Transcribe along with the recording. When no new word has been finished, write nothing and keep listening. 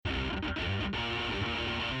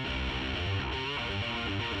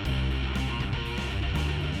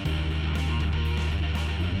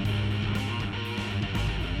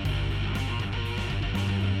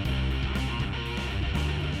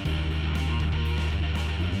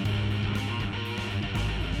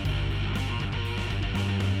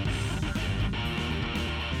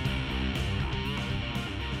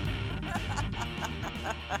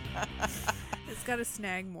gotta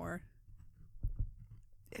snag more.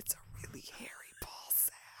 It's a really hairy ball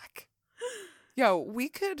sack. Yo, we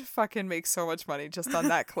could fucking make so much money just on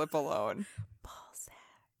that clip alone. Ball sack.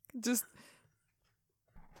 Just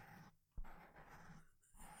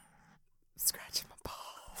scratching my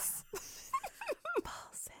balls.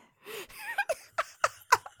 Ball sack.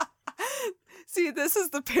 See, this is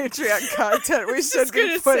the Patreon content we should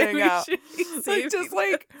be putting out. Like, just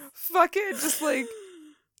like, fucking, just like,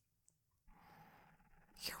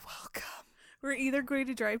 you're welcome. We're either going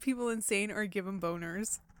to drive people insane or give them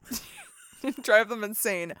boners. Drive them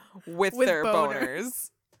insane with their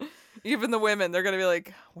boners. Even the women, they're going to be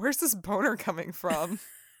like, where's this boner coming from?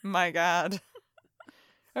 My God.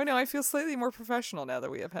 Oh no, I feel slightly more professional now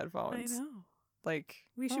that we have headphones. I know. Like,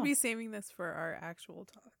 We should be saving this for our actual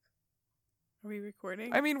talk. Are we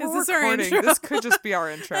recording? I mean, Is we're this our recording. intro? This could just be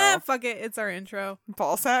our intro. Fuck it. It's our intro.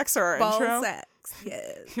 Ball sacks are our Ball intro. sacks.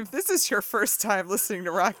 Yes. If this is your first time listening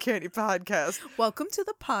to Rock Candy Podcast, Welcome to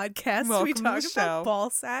the podcast. Welcome We to talk the about show. ball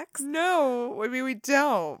sacks. no, I mean, we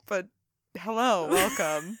don't, but hello,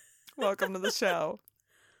 welcome. Welcome to the show.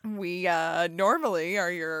 We normally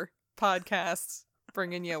are your podcasts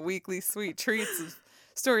bringing you weekly sweet treats of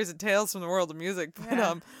stories and tales from the world of music, but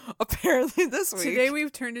Yeah. apparently this week Today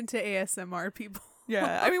we've turned into ASMR people.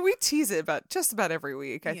 yeah, I mean, we tease it about just about every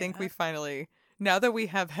week. I think Yeah. we finally, now that we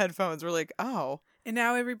have headphones, we're like, oh, And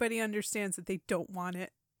now everybody understands that they don't want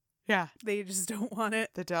it. yeah, They just don't want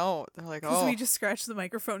it. they don't. They're like, Because oh, we just scratch the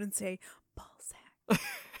microphone and say, ball sack.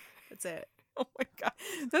 That's it. oh my God.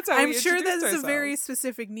 That's how I'm we sure introduced that's a very ourselves.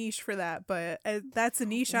 specific niche for that, but that's a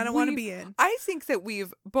niche I don't want to be in. I think that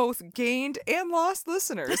we've both gained and lost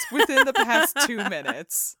listeners within the past 2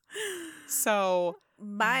 minutes. So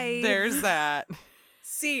Bye. there's that.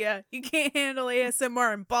 See ya. You can't handle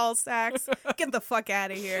ASMR and ball sacks. Get the fuck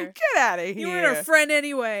out of here. Get out of here. You weren't our friend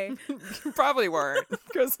anyway. You probably weren't.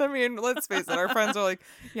 Because, I mean, let's face it, our friends are like,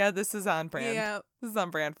 yeah, this is on brand. Yeah, This is on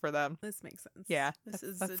brand for them. this makes sense. Yeah, This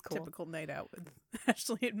is that's a cool. typical night out with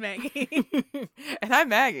Ashley and Maggie. And I'm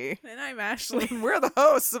Maggie. And I'm Ashley. We're the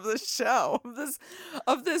hosts of this show,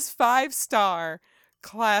 of this 5-star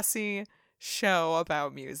classy show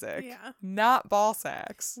about music. Yeah. Not ball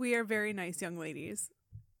sacks. We are very nice young ladies.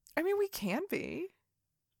 I mean, we can be.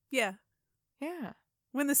 Yeah. Yeah.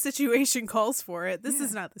 When the situation calls for it. This Yeah.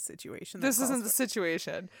 is not the situation. This isn't the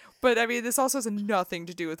situation. But I mean, this also has nothing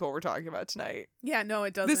to do with what we're talking about tonight. Yeah, no,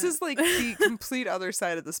 it doesn't. This is like the complete other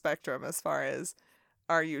side of the spectrum as far as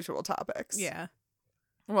our usual topics. Yeah.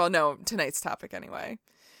 Well, no, tonight's topic anyway.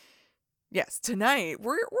 Yes, tonight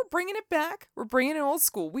we're bringing it back. We're bringing it old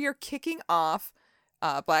school. We are kicking off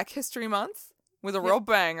Black History Month with a real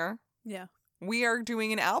banger. Yeah. We are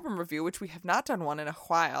doing an album review, which we have not done one in a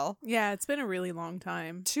while, Yeah, it's been a really long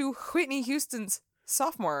time. to Whitney Houston's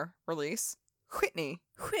sophomore release, Whitney.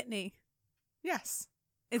 Whitney. Yes.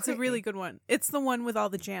 It's a really good one. It's the one with all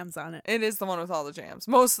the jams on it. It is the one with all the jams.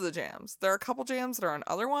 Most of the jams. There are a couple jams that are on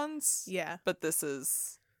other ones. Yeah. But this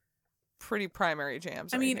is pretty primary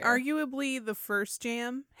jams. I mean, here. arguably the first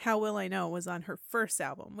jam, How Will I Know, was on her first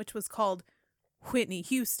album, which was called Whitney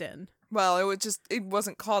Houston. Well, it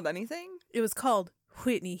wasn't called anything. It was called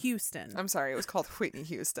Whitney Houston. I'm sorry, it was called Whitney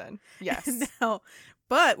Houston. Yes. Now,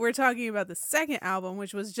 but we're talking about the second album,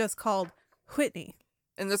 which was just called Whitney.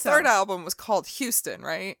 And the third album was called Houston,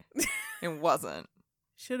 right? It wasn't.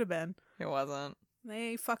 Should have been. It wasn't.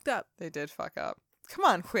 They fucked up. They did fuck up. Come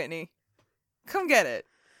on, Whitney. Come get it.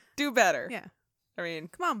 Do better. Yeah. I mean,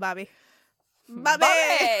 Come on, Bobby.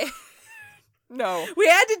 Bobby! No. We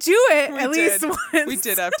had to do it We at least did. once. We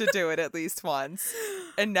did have to do it at least once.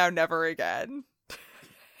 And now never again.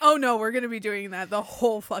 Oh no, we're going to be doing that the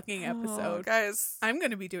whole fucking episode. Oh, guys. I'm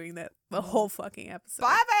going to be doing that the whole fucking episode.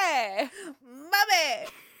 Bobby!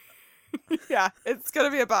 Bobby! Yeah, it's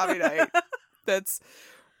gonna be a Bobby night.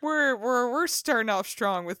 We're starting off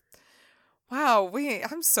strong with. Wow,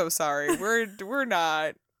 I'm so sorry. We're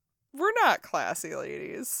not classy,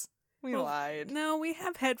 ladies. We lied. No, we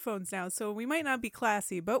have headphones now, so we might not be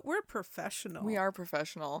classy, but we're professional. We are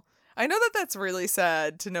professional. I know that that's really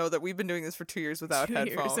sad to know that we've been doing this for 2 years without 2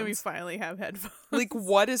 headphones. years, and we finally have headphones. Like,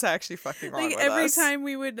 what is actually fucking wrong Like with every us? time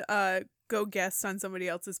we would go guest on somebody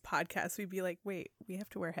else's podcast, we'd be like, "Wait, we have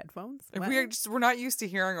to wear headphones?" What? We're not used to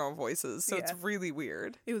hearing our own voices, so it's Yeah. really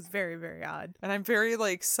weird. It was very, very odd. And I'm very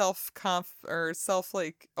like aware,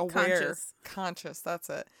 conscious. That's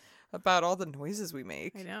it. About all the noises we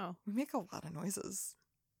make. I know. We make a lot of noises.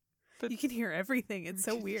 But You can hear everything. It's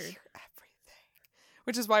so you weird. hear everything.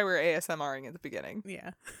 Which is why we're ASMRing at the beginning.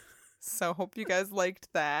 Yeah. So hope you guys liked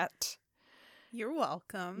that. You're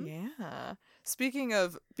welcome. Yeah. Speaking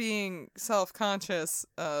of being self-conscious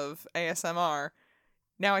of ASMR,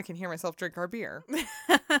 Now I can hear myself drink our beer.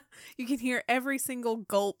 You can hear every single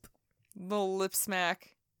gulp. Little lip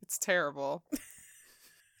smack. It's terrible.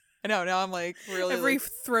 I know, now I'm like really Every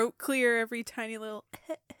throat clear, every tiny little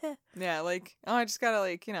yeah, like, oh, I just gotta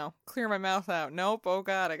like, clear my mouth out. Nope, oh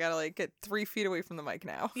god, I gotta like get 3 feet away from the mic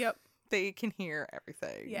now. Yep. They can hear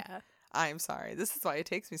everything. Yeah. I'm sorry. This is why it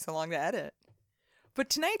takes me so long to edit. But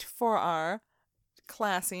tonight for our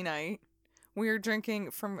classy night, we're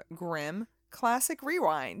drinking from Grimm Classic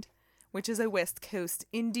Rewind, which is a West Coast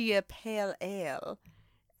India Pale Ale.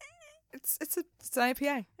 It's an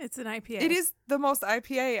IPA. It's an IPA. It is the most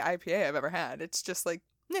IPA I've ever had. It's just like,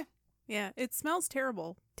 yeah. Yeah, it smells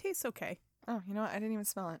terrible. Tastes okay. Oh, you know what? I didn't even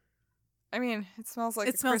smell it. I mean, it smells like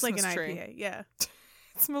it a smells Christmas like an tree. IPA. Yeah.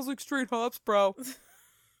 It smells like straight hops, bro.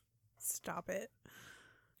 Stop it.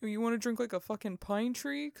 You want to drink like a fucking pine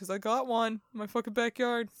tree? Because I got one in my fucking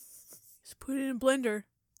backyard. Just put it in a blender.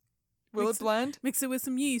 Will it blend? Mix it with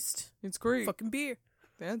some yeast. It's great. Fucking beer.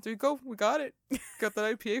 Yeah, there you go. We got it. Got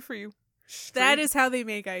that IPA for you. That is how they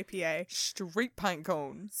make IPA. Straight pine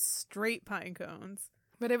cones. Straight pine cones.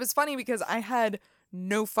 But it was funny because I had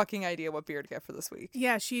no fucking idea what beer to get for this week.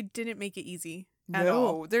 Yeah, she didn't make it easy at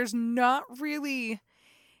all. There's not really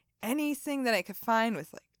anything that I could find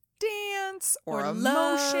with like dance or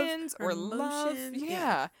emotions or love.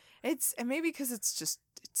 Yeah. It's, and maybe because it's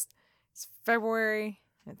February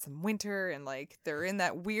and it's in winter and like they're in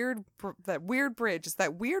that weird bridge. It's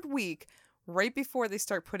that weird week right before they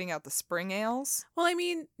start putting out the spring ales. Well, I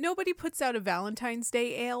mean, nobody puts out a Valentine's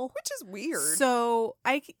Day ale. Which is weird. So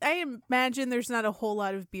I imagine there's not a whole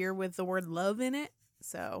lot of beer with the word love in it.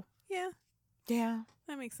 So, yeah. Yeah.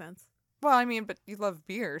 That makes sense. Well, I mean, but you love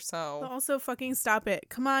beer, so... But also, fucking stop it.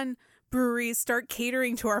 Come on, breweries, start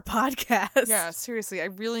catering to our podcast. Yeah, seriously, I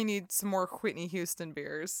really need some more Whitney Houston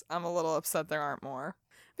beers. I'm a little upset there aren't more.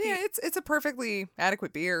 But yeah, it's a perfectly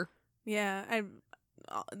adequate beer. Yeah,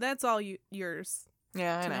 that's all yours.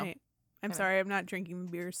 Yeah, tonight. I know. I'm sorry, I'm not drinking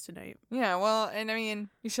beers tonight. Yeah, well, and I mean,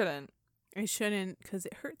 you shouldn't. I shouldn't, because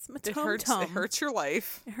it hurts my tum-tum. It hurts your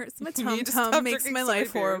life. It hurts my You need to tum-tum. stop Makes drinking my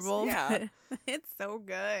life cider beers. horrible. Yeah. It's so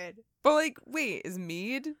good. But, like, wait, is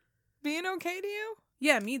mead being okay to you?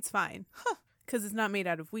 Yeah, mead's fine. Because it's not made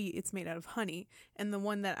out of wheat. It's made out of honey. And the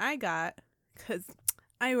one that I got, because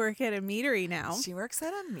I work at a meadery now. She works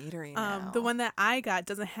at a meadery now. The one that I got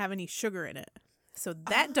doesn't have any sugar in it. So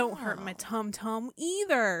that don't hurt my tum-tum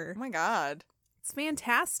either. Oh, my God. It's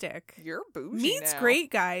fantastic. You're bougie Meat's now. great,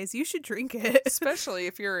 guys. You should drink it. Especially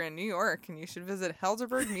if you're in New York and you should visit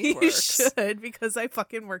Helderberg You Meatworks. should, because I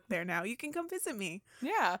fucking work there now. You can come visit me.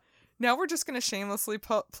 Yeah. Now we're just going to shamelessly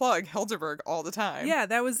plug Helderberg all the time. Yeah,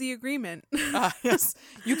 that was the agreement. Yes.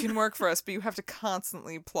 You can work for us, but you have to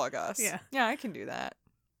constantly plug us. Yeah. Yeah, I can do that.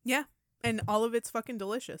 Yeah. And all of it's fucking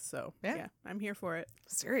delicious. So, Yeah. I'm here for it.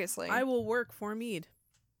 Seriously. I will work for mead.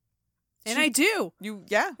 And I do.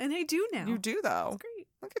 Yeah. And I do now. You do, though. It's great.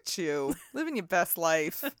 Look at you. Living your best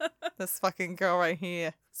life. This fucking girl right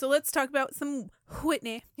here. So let's talk about some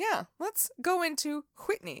Whitney. Yeah. Let's go into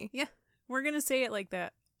Whitney. Yeah. We're going to say it like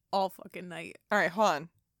that all fucking night. All right, hold on.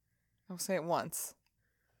 I'll say it once.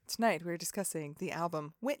 Tonight we're discussing the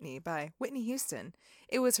album Whitney by Whitney Houston.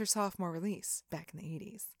 It was her sophomore release back in the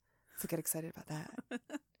 80s. So get excited about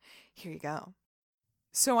that. Here you go.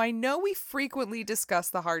 So I know we frequently discuss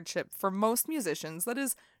the hardship for most musicians that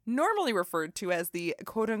is normally referred to as the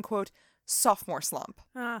quote-unquote sophomore slump.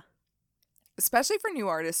 Especially for new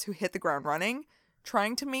artists who hit the ground running,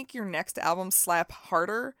 trying to make your next album slap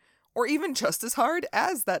harder or even just as hard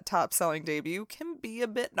as that top-selling debut can be a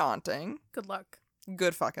bit daunting. Good luck.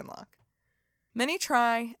 Good fucking luck. Many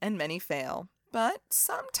try and many fail, but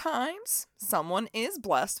sometimes someone is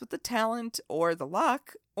blessed with the talent or the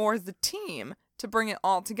luck or the team to bring it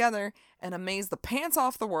all together and amaze the pants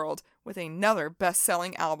off the world with another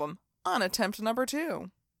best-selling album on attempt number 2.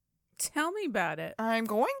 Tell me about it. I'm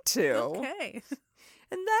going to. Okay.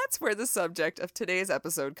 And that's where the subject of today's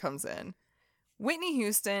episode comes in. Whitney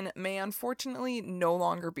Houston may unfortunately no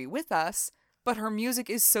longer be with us, but her music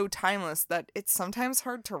is so timeless that it's sometimes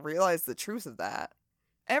hard to realize the truth of that.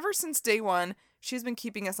 Ever since day one, she's been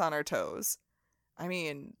keeping us on our toes. I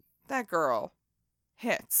mean, that girl.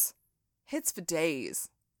 Hits. Hits for days.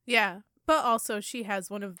 Yeah, but also she has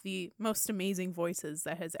one of the most amazing voices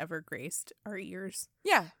that has ever graced our ears.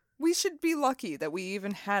 Yeah, we should be lucky that we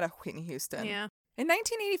even had a Whitney Houston. Yeah. In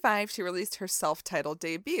 1985, she released her self-titled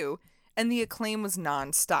debut, and the acclaim was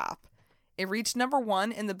non-stop. It reached number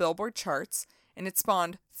 1 in the Billboard charts, and it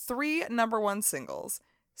spawned 3 number 1 singles,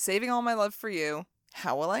 Saving All My Love for You,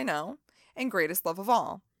 How Will I Know, and Greatest Love of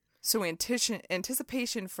All. So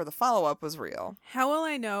anticipation for the follow-up was real. How Will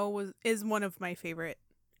I Know is one of my favorite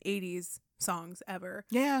 80s songs ever.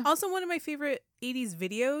 Yeah. Also, one of my favorite 80s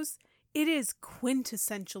videos. It is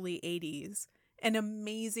quintessentially 80s and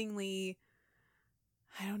amazingly,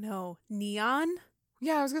 I don't know, neon.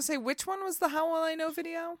 Yeah, I was going to say, which one was the How Will I Know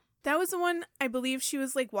video? That was the one, I believe she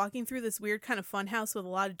was like walking through this weird kind of fun house with a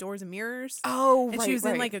lot of doors and mirrors. Oh, and she was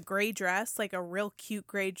in like a gray dress, like a real cute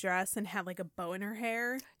gray dress, and had like a bow in her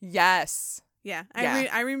hair. Yes. Yeah.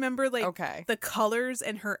 I remember like the colors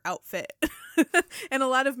and her outfit. And a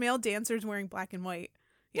lot of male dancers wearing black and white.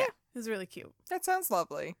 Yeah. It was really cute. That sounds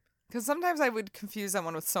lovely. Because sometimes I would confuse that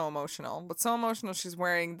one with So Emotional. But So Emotional, she's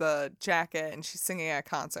wearing the jacket and she's singing at a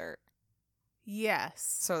concert.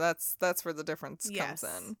 Yes. So that's where the difference comes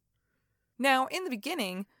in. Now, in the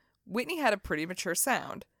beginning, Whitney had a pretty mature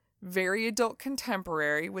sound. Very adult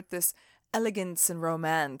contemporary with this elegance and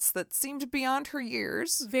romance that seemed beyond her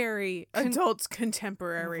years. Very adult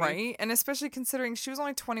contemporary. Right? And especially considering she was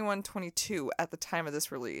only 21, 22 at the time of this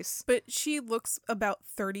release. But she looks about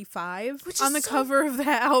 35 on the cover of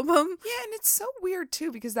that album. Yeah, and it's so weird,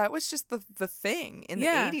 too, because that was just the thing in the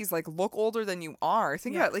 80s. Like, look older than you are.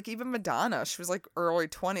 Think about, like, even Madonna. She was, like, early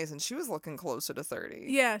 20s, and she was looking closer to 30.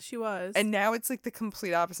 Yeah, she was. And now it's, like, the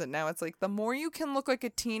complete opposite. Now it's, like, the more you can look like a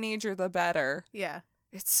teenager, the better. Yeah.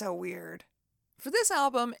 It's so weird. For this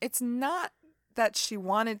album, it's not that she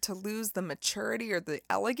wanted to lose the maturity or the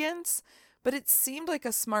elegance, but it seemed like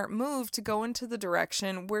a smart move to go into the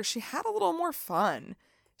direction where she had a little more fun.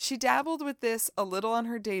 She dabbled with this a little on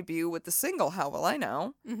her debut with the single How Will I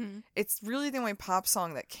Know? Mm-hmm. It's really the only pop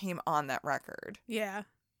song that came on that record. Yeah.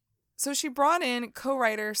 So she brought in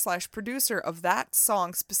co-writer/producer of that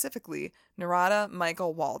song specifically, Narada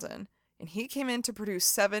Michael Walden, and he came in to produce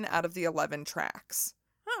 7 out of the 11 tracks.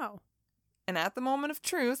 Oh. And at the moment of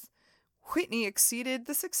truth, Whitney exceeded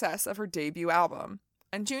the success of her debut album.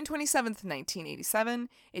 On June 27th, 1987,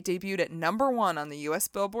 it debuted at #1 on the U.S.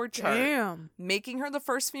 Billboard chart. Damn. Making her the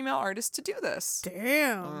first female artist to do this.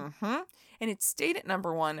 Damn. Mm-hmm. And it stayed at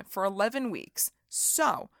 #1 for 11 weeks.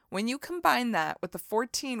 So, when you combine that with the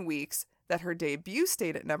 14 weeks that her debut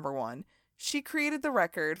stayed at #1, she created the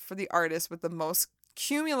record for the artist with the most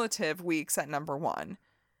cumulative weeks at #1.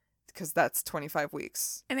 Because that's 25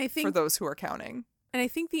 weeks. And I think for those who are counting. And I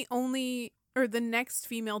think the next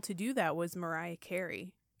female to do that was Mariah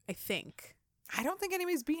Carey. I think. I don't think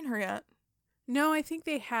anybody's beaten her yet. No, I think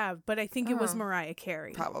they have, but I think it was Mariah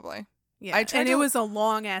Carey. Probably. Yeah. It was a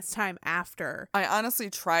long ass time after. I honestly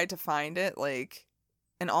tried to find it,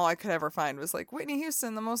 and all I could ever find was Whitney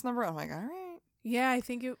Houston, the most number. I'm like, all right. Yeah, I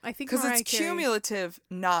think because it's cumulative,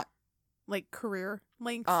 not career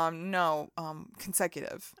length. No,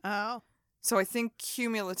 consecutive. Oh. So I think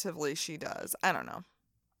cumulatively she does. I don't know.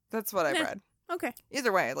 That's what I read. Okay.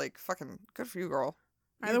 Either way, fucking good for you, girl.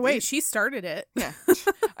 Either way, she started it. Yeah.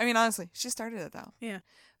 I mean, honestly, she started it though. Yeah.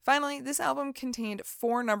 Finally, this album contained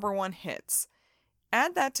 4 #1 hits.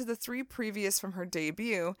 Add that to the 3 previous from her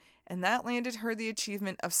debut, and that landed her the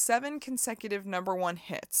achievement of 7 consecutive #1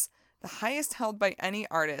 hits, the highest held by any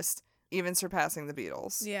artist, even surpassing the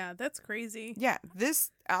Beatles. Yeah, that's crazy. Yeah,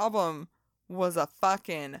 this album was a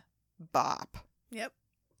fucking bop. Yep.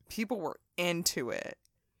 People were into it.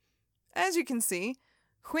 As you can see,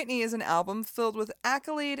 Whitney is an album filled with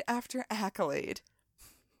accolade after accolade.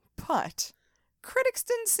 But critics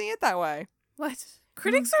didn't see it that way. What?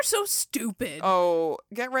 Critics are so stupid. Oh,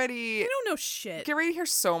 get ready. They don't know shit. Get ready to hear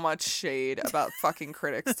so much shade about fucking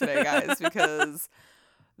critics today, guys, because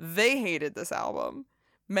they hated this album.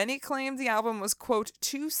 Many claimed the album was, quote,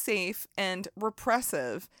 too safe and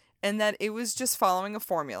repressive, and that it was just following a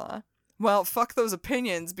formula. Well, fuck those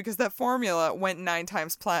opinions, because that formula went 9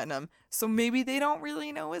 times platinum, so maybe they don't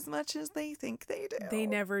really know as much as they think they do. They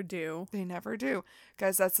never do. They never do.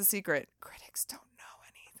 Guys, that's the secret. Critics don't know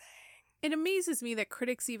anything. It amazes me that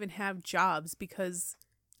critics even have jobs, because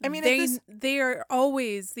I mean, they are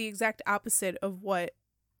always the exact opposite of what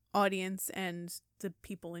audience and the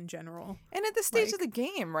people in general. And at this stage of the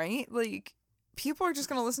game, right? People are just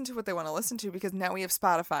going to listen to what they want to listen to, because now we have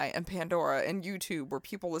Spotify and Pandora and YouTube where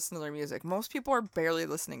people listen to their music. Most people are barely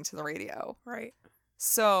listening to the radio. Right.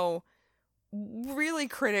 So, really,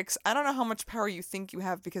 critics, I don't know how much power you think you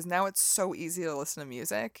have, because now it's so easy to listen to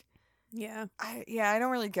music. Yeah. I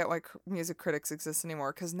don't really get why music critics exist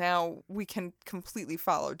anymore, because now we can completely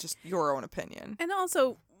follow just your own opinion. And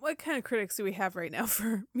also, what kind of critics do we have right now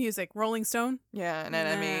for music? Rolling Stone? Yeah, an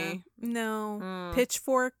NME. No.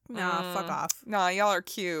 Pitchfork? Nah, fuck off. Nah, y'all are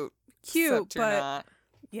cute. Cute, you're but not.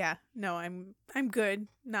 Yeah, no, I'm good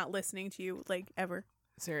not listening to you ever.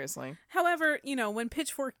 Seriously. However, when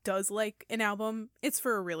Pitchfork does an album, it's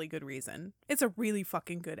for a really good reason. It's a really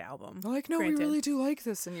fucking good album. They're no, granted. We really do like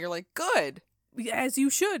this, and you're good. As you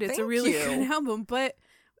should. It's a Thank really you. good album, but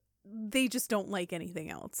they just don't like anything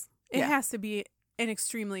else. It Yeah. has to be an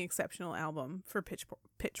extremely exceptional album for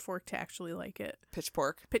Pitchfork to actually like it.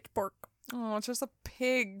 Pitchfork. Pitchfork. Oh, it's just a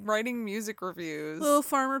pig writing music reviews. Little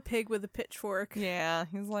farmer pig with a pitchfork. Yeah,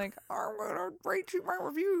 he's like, I'm gonna rate you my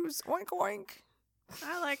reviews. Oink oink.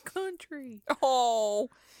 I like country. Oh,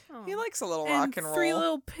 Oh. he likes a little And rock and roll. 3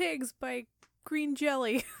 Little Pigs by Green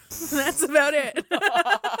Jelly. That's about it.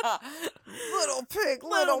 Little pig,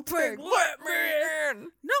 let me in.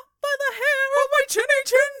 Not by the hair of my chinny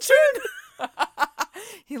chin chin.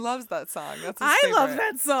 He loves that song. That's his I love favorite.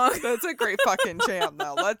 that song. That's a great fucking jam,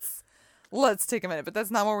 though. Let's take a minute, but that's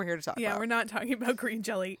not what we're here to talk Yeah, about. we're not talking about Green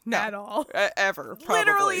Jelly No. at all. Ever, probably.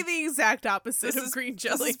 Literally the exact opposite This of Green This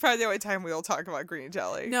Jelly. is probably the only time we'll talk about green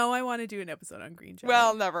jelly. No, I want to do an episode on Green Jelly.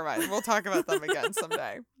 Well, never mind. We'll talk about them again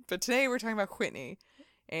someday. But today we're talking about Whitney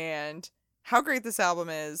and how great this album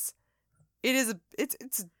is. It's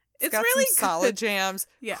got really some solid good. jams.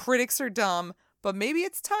 Yeah. Critics are dumb, but maybe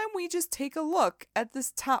it's time we just take a look at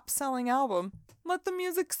this top-selling album. Let the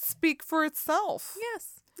music speak for itself.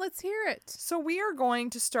 Yes, let's hear it. So we are going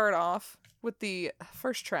to start off with the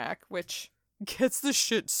first track, which gets the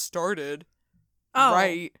shit started. Oh,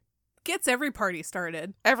 Right. Gets every party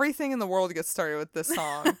started. Everything in the world gets started with this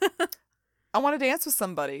song. I want to dance with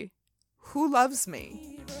somebody who loves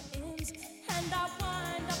me. And I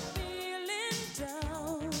wind up feeling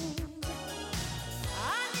down.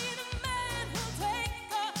 I need a man who'll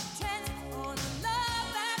take a chance on a love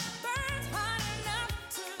that burns hot enough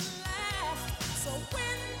to last. So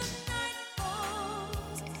when the night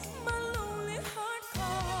falls, my lonely heart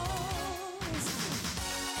calls.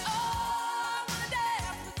 Oh, I wanna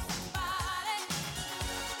dance with somebody.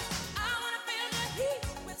 I wanna feel the heat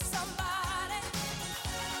with somebody.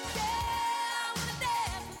 Yeah, I wanna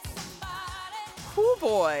dance with somebody. Cool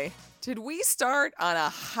boy. Did we start on a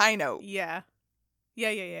high note? Yeah.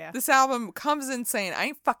 Yeah. This album comes in saying, I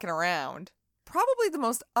ain't fucking around. Probably the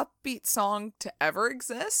most upbeat song to ever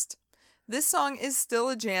exist. This song is still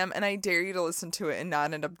a jam, and I dare you to listen to it and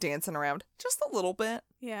not end up dancing around just a little bit.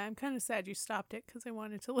 Yeah, I'm kind of sad you stopped it because I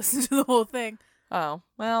wanted to listen to the whole thing. Oh,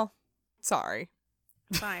 well, sorry.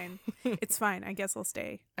 Fine. It's fine. I guess I'll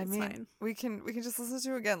stay. I It's mean, fine. we can just listen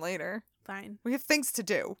to it again later. Fine. We have things to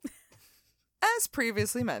do. As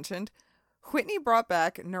previously mentioned, Whitney brought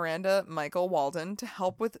back Naranda Michael Walden to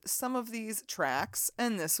help with some of these tracks,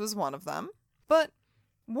 and this was one of them. But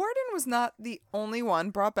Warden was not the only one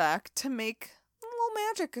brought back to make a little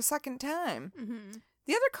magic a second time. Mm-hmm.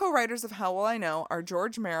 The other co-writers of How Will I Know are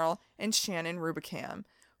George Merrill and Shannon Rubicam,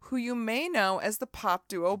 who you may know as the pop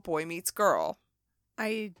duo Boy Meets Girl.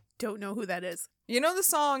 I don't know who that is. You know the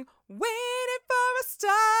song, Waiting for a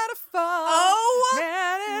Star to Fall. Oh,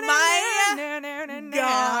 God. In my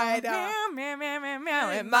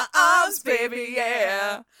arms, baby,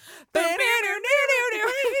 yeah.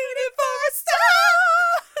 Waiting for a star.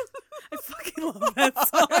 I fucking love that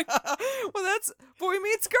song. Well, that's Boy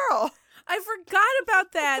Meets Girl. I forgot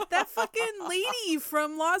about that. That fucking lady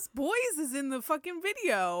from Lost Boys is in the fucking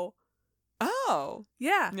video. Oh.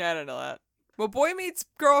 Yeah. Yeah, I don't know that. Well, Boy Meets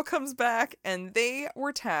Girl comes back, and they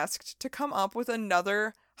were tasked to come up with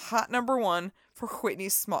another hot number one for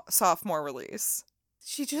Whitney's sophomore release.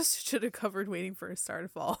 She just should have covered Waiting for a Star to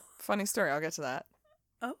Fall. Funny story, I'll get to that.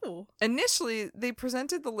 Oh. Initially, they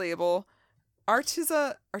presented the label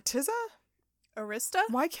Artiza? Arista?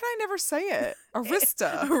 Why can I never say it?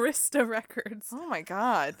 Arista. Arista Records. Oh my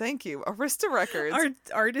god, thank you. Arista Records.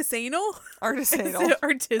 Artisanal? Artisanal. Is it I think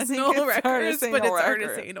artisanal it's records, but it's artisanal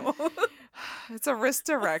record. artisanal. It's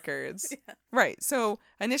Arista Records. Yeah. Right, so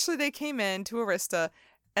initially they came in to Arista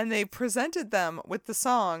and they presented them with the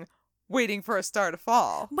song Waiting for a Star to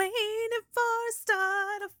Fall. Waiting for a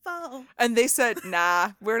star to fall. And they said,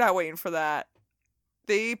 nah, we're not waiting for that.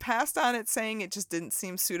 They passed on it saying it just didn't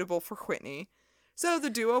seem suitable for Whitney. So the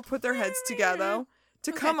duo put their heads together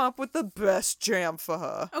to come up with the best jam for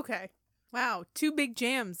her. Okay. Wow. 2 big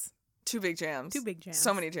jams. Two big jams. 2 big jams.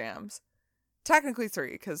 So many jams. Technically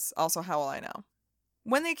 3, because also How Will I Know?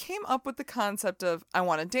 When they came up with the concept of I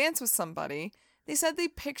want to dance with somebody, they said they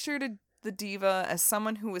pictured the diva as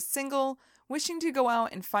someone who was single, wishing to go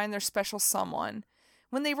out and find their special someone.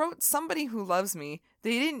 When they wrote Somebody Who Loves Me,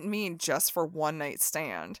 they didn't mean just for one night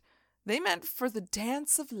stand. They meant for the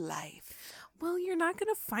dance of life. Well, you're not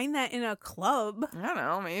going to find that in a club. I don't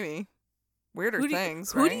know, maybe. Weirder Who do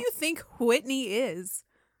things, Who right? do you think Whitney is?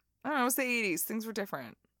 I don't know, it was the 80s. Things were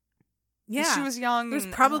different. Yeah. She was young. There's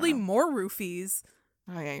and- I probably don't know. more roofies.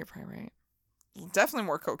 Oh, yeah, you're probably right. Definitely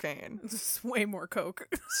more cocaine. It's way more coke.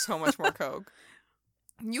 So much more coke.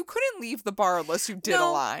 You couldn't leave the bar unless you did a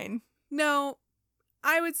No. line. No,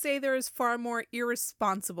 I would say there is far more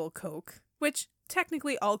irresponsible coke, which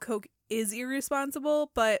technically all coke is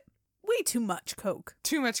irresponsible, but way too much coke.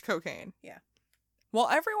 Too much cocaine. Yeah. While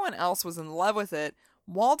everyone else was in love with it,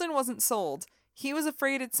 Walden wasn't sold. He was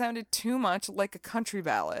afraid it sounded too much like a country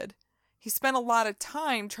ballad. He spent a lot of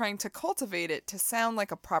time trying to cultivate it to sound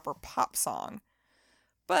like a proper pop song.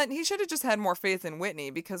 But he should have just had more faith in Whitney,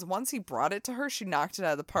 because once he brought it to her, she knocked it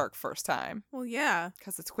out of the park first time. Well, yeah.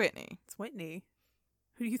 Because it's Whitney. It's Whitney.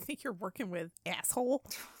 Who do you think you're working with, asshole?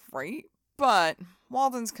 Right? But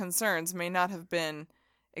Walden's concerns may not have been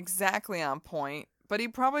exactly on point, but he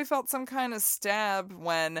probably felt some kind of stab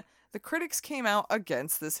when the critics came out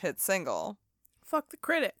against this hit single. Fuck the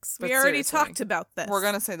critics. But We already seriously, talked about this. We're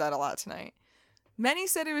going to say that a lot tonight. Many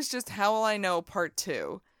said it was just How Will I Know Part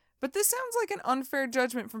 2. But this sounds like an unfair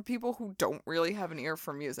judgment from people who don't really have an ear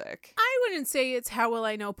for music. I wouldn't say it's How Will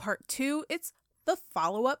I Know Part 2. It's the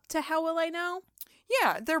follow-up to How Will I Know.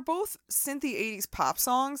 Yeah, they're both synthy 80s pop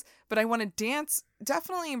songs, but I Want to Dance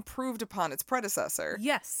definitely improved upon its predecessor.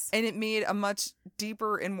 Yes. And it made a much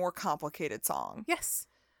deeper and more complicated song. Yes.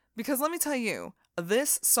 Because let me tell you,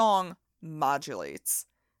 this song modulates.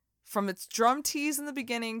 From its drum tees in the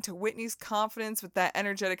beginning to Whitney's confidence with that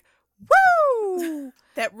energetic woo!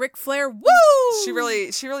 That Ric Flair woo! She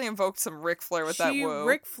really invoked some Ric Flair with that woo. She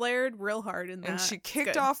Ric Flaired real hard in that. And she It's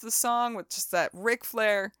kicked good. off the song with just that Ric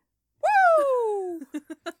Flair woo!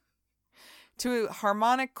 To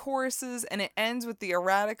harmonic choruses, and it ends with the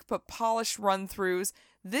erratic but polished run-throughs.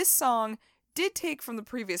 This song did take from the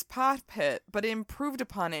previous pop hit, but it improved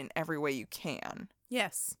upon it in every way you can.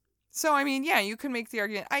 Yes. So, I mean, yeah, you can make the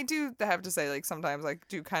argument. I do have to say, like, sometimes I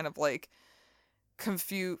do kind of, like,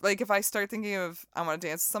 confuse. Like, if I start thinking of I Want to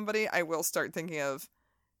Dance with Somebody, I will start thinking of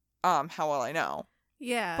How Will I Know.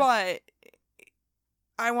 Yeah. But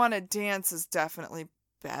I Want to Dance is definitely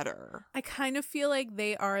better. I kind of feel like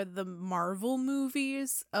they are the Marvel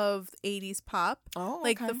movies of 80s pop. Oh,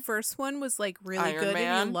 Like, okay. the first one was, like, really Iron good and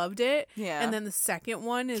Man. you loved it. Yeah. And then the second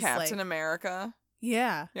one is, Captain like... America.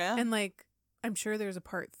 Yeah. Yeah. And, like, I'm sure there's a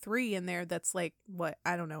part 3 in there that's, like, what?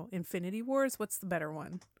 I don't know. Infinity Wars? What's the better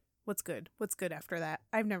one? What's good? What's good after that?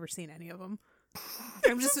 I've never seen any of them.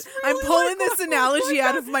 I'm pulling this analogy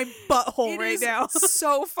out of my butthole right now.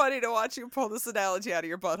 So funny to watch you pull this analogy out of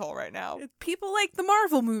your butthole right now. People like the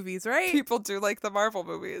Marvel movies, right? People do like the Marvel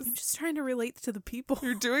movies. I'm just trying to relate to the people.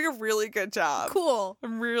 You're doing a really good job. Cool.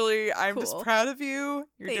 I'm just Cool. proud of you.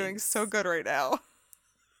 You're doing Thanks. so good right now.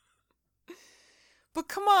 But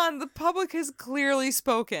come on, the public has clearly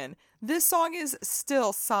spoken. This song is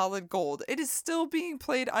still solid gold. It is still being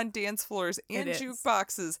played on dance floors and It is.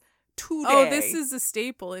 jukeboxes today. Oh, this is a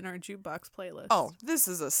staple in our jukebox playlist. Oh, this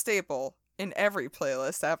is a staple in every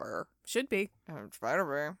playlist ever. Should be. It's better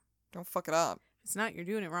be. Don't fuck it up. If it's not, you're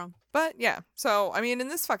doing it wrong. But yeah, so I mean, and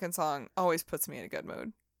this fucking song always puts me in a good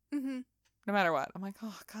mood. Mm-hmm. No matter what. I'm like,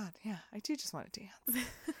 oh god, yeah, I do just want to dance.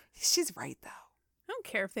 She's right though. I don't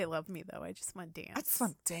care if they love me, though. I just want to dance. I just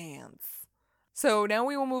want to dance. So now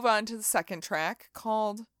we will move on to the second track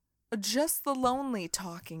called Just the Lonely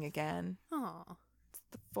Talking Again. Aw.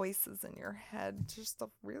 The voices in your head just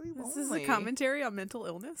really lonely. This is a commentary on mental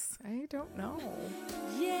illness. I don't know.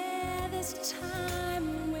 Yeah, this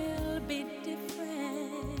time will be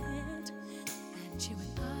different, and you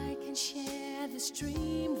and I can share this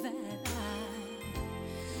dream that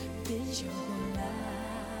I visualize.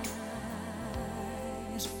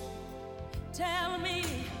 Tell me,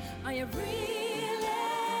 are you really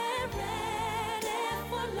ready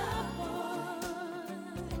for love,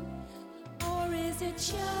 or is it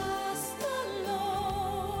just the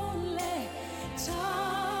lonely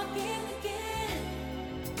talking again?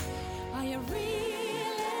 Are you really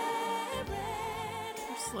ready?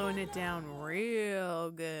 We're slowing it down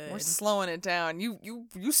real good. We're slowing it down.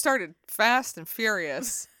 You started fast and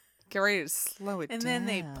furious. Get ready to slow it down. And then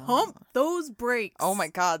they pump those brakes. Oh my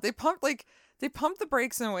god, they pump the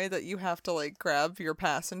brakes in a way that you have to like grab your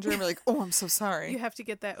passenger and be like, "Oh, I'm so sorry." You have to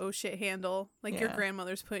get that oh shit handle, like your Yeah.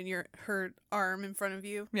 grandmother's putting her arm in front of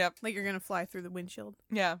you, Yep. like you're gonna fly through the windshield.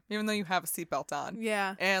 Yeah, even though you have a seatbelt on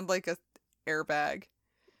Yeah, and like a airbag.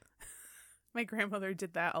 my grandmother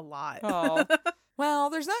did that a lot. Oh. Well,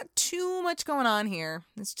 there's not too much going on here.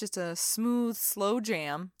 It's just a smooth, slow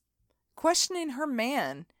jam. Questioning her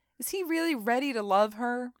man. Is he really ready to love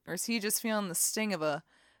her? Or is he just feeling the sting of a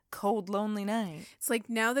cold, lonely night? It's like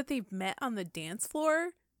now that they've met on the dance floor,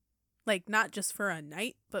 like not just for a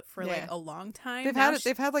night, but for Yeah. like a long time. They've now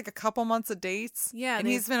had like a couple months of dates. Yeah, and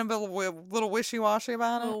he's been a little wishy-washy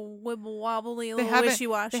about a it. little wibble wobbly, a They little wishy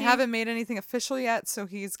washy. haven't made anything official yet, so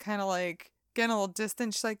he's kind of like getting a little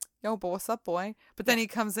distant. She's like, yo, but what's up, boy? But then he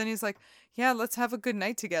comes in, he's like, yeah, let's have a good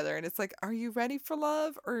night together. And it's like, are you ready for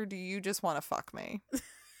love, or do you just want to fuck me?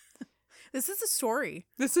 This is a story.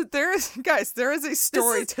 There is a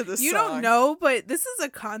story to this You song. don't know, but this is a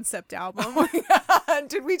concept album. Oh my God.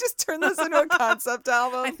 Did we just turn this into a concept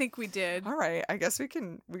album? I think we did. All right. I guess we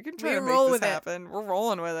can try We to can make roll this with it. happen. We're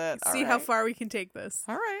rolling with it. See how far we can take this.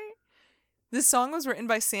 All right. This song was written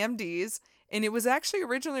by Sam Dees, and it was actually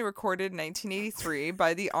originally recorded in 1983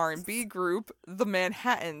 by the R&B group The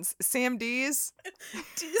Manhattans. Sam Dees.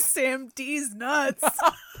 Sam D's nuts.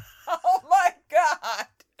 Oh my God.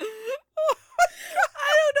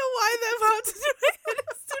 I don't know why that popped into my head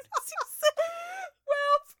as soon as you said it.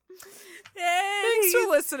 Well, hey. Thanks for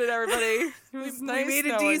listening, everybody. It was nice We made a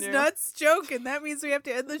knowing D's you. nuts joke, and that means we have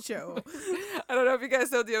to end the show. I don't know if you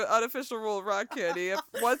guys know the unofficial rule of Rock Candy. If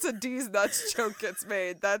once a D's nuts joke gets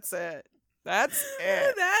made, that's it. That's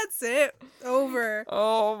it. That's it. Over.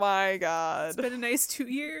 Oh my God. It's been a nice 2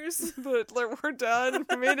 years. But we're done.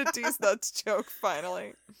 We made a D's nuts joke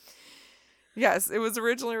finally. Yes, it was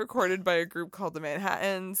originally recorded by a group called the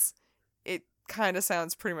Manhattans. It kind of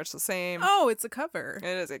sounds pretty much the same. Oh, it's a cover.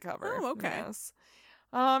 It is a cover. Oh, okay. Yes.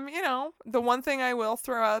 The one thing I will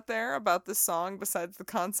throw out there about this song, besides the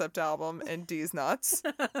concept album and D's Nuts,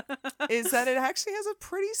 is that it actually has a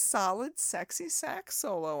pretty solid, sexy sax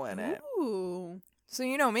solo in it. Ooh. So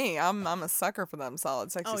you know me, I'm a sucker for them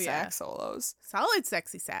solid, sexy Oh, yeah. sax solos. Solid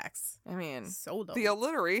sexy sax. I mean, So dope. the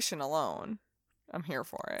alliteration alone, I'm here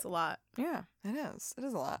for it. It's a lot. Yeah, it is. It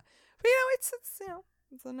is a lot. But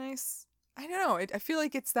it's a nice. I don't know. I feel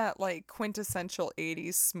like it's that like quintessential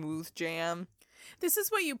 '80s smooth jam. This is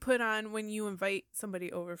what you put on when you invite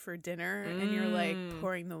somebody over for dinner and you're like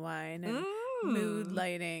pouring the wine and mood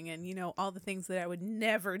lighting and, all the things that I would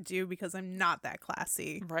never do because I'm not that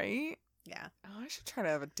classy. Right? Yeah. Oh, I should try to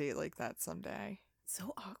have a date like that someday.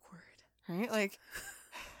 So awkward. Right? Like,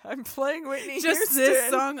 I'm playing Whitney Just Houston. this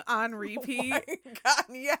song on repeat. Oh my God,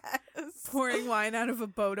 yes. Pouring wine out of a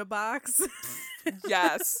Boda box.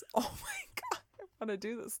 Yes. Oh my God. I want to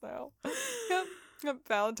do this now. Yep.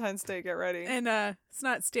 Valentine's Day, get ready. And it's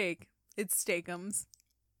not steak. It's steakums.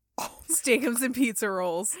 Oh, Steakums and pizza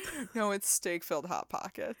rolls. no, it's steak-filled Hot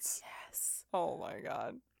Pockets. Yes. Oh my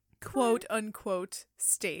God. Quote unquote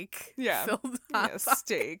steak. Yeah. Filled Yeah, hot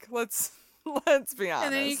steak. Let's be honest.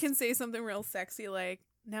 And then you can say something real sexy like,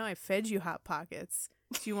 now I fed you Hot Pockets.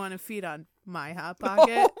 Do you want to feed on my Hot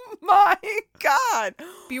Pocket? Oh my God.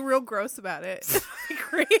 Be real gross about it. Be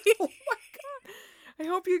great. Oh my God. I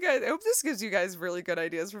hope this gives you guys really good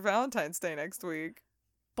ideas for Valentine's Day next week.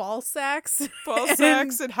 Ball sacks. Ball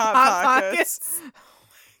sacks and Hot Pockets. Oh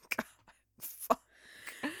my God. Fuck.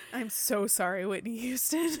 I'm so sorry, Whitney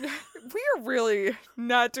Houston. We are really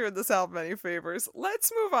not doing this album any favors.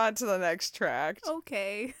 Let's move on to the next track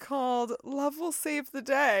Okay. called Love Will Save the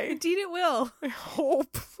Day. Indeed it will. I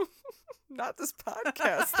hope. Not this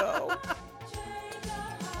podcast, though.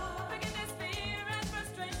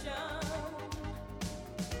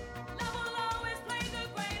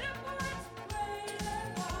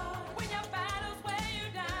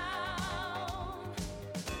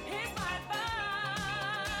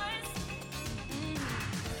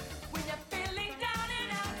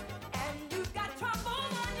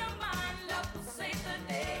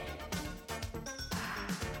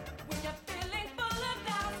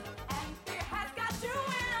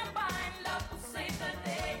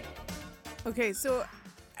 Okay, so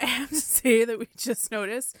I have to say that we just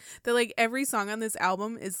noticed that like every song on this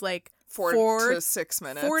album is like 4 to 6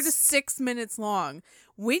 minutes. 4 to 6 minutes long.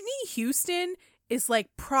 Whitney Houston is like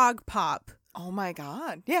prog pop. Oh my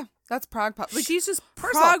God. Yeah, that's prog pop. Like, She's just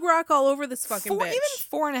first of all, prog rock all over this fucking bitch. Even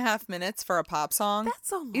 4.5 minutes for a pop song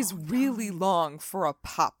That's a long is really time. long for a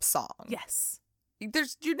pop song. Yes.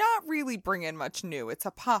 You're not really bringing much new. It's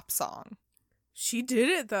a pop song. She did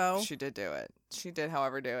it though. She did do it. She did,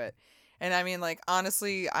 however, do it. And I mean, like,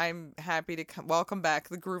 honestly, I'm happy to welcome back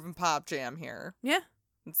the Groove and Pop Jam here. Yeah.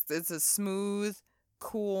 It's a smooth,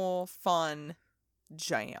 cool, fun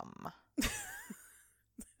jam.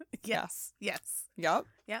 Yes. Yes. Yep.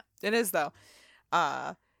 Yep. It is, though.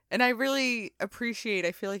 And I really appreciate,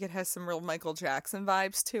 I feel like it has some real Michael Jackson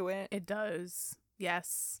vibes to it. It does.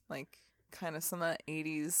 Yes. Like, kind of some of the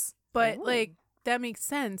 80s. But Ooh. like that makes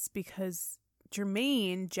sense because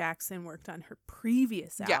Jermaine Jackson worked on her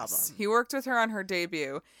previous album. Yes, he worked with her on her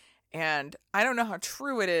debut, and I don't know how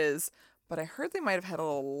true it is, but I heard they might have had a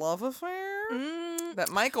little love affair that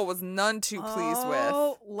Michael was none too pleased with.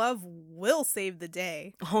 Oh, love will save the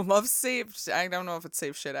day. Oh, love saved. I don't know if it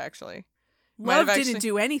saved shit, actually. Love have didn't actually-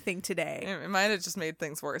 do anything today. It might have just made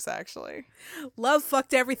things worse, actually. Love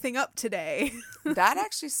fucked everything up today. That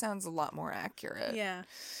actually sounds a lot more accurate. Yeah.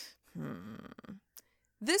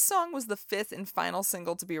 This song was the 5th and final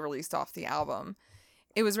single to be released off the album.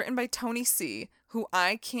 It was written by Tony C., who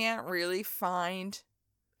I can't really find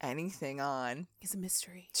anything on. It's a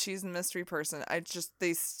mystery. She's a mystery person.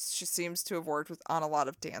 She seems to have worked on a lot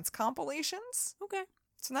of dance compilations. Okay.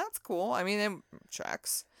 So that's cool. I mean, it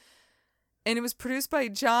checks. And it was produced by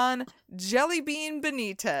John Jellybean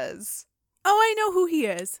Benitez. Oh, I know who he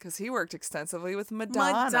is. Because he worked extensively with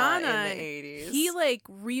Madonna in the 80s. He like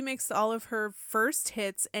remixed all of her first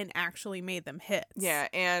hits and actually made them hits. Yeah,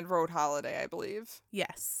 and Road Holiday, I believe.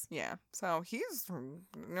 Yes. Yeah. So he's,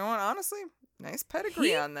 you know what, honestly, nice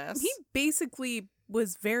pedigree on this. He basically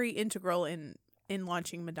was very integral in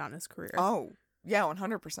launching Madonna's career. Oh, yeah,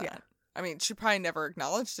 100%. Yeah. I mean, she probably never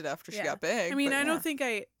acknowledged it after she Yeah. got big. I mean, but I yeah. don't think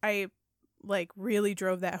I like really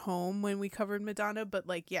drove that home when we covered Madonna, but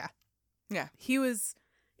like, yeah. Yeah. He was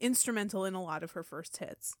instrumental in a lot of her first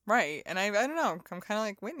hits. Right. And I don't know. I'm kind of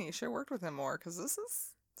like, Whitney, you should have worked with him more because this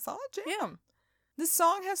is a solid jam. Yeah. This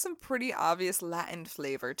song has some pretty obvious Latin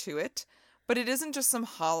flavor to it, but it isn't just some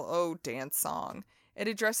hollow dance song. It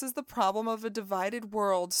addresses the problem of a divided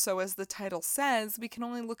world, so as the title says, we can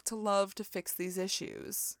only look to love to fix these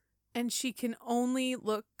issues. And she can only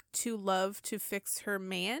look to love to fix her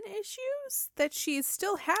man issues that she's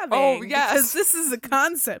still having. Oh, yes. Because this is a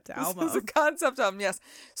concept album. This is a concept album, yes.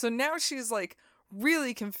 So now she's like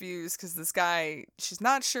really confused because this guy, she's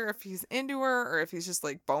not sure if he's into her or if he's just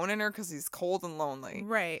like boning her because he's cold and lonely.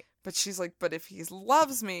 Right. But she's like, but if he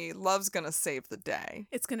loves me, love's gonna save the day.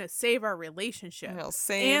 It's going to save our relationship. And he'll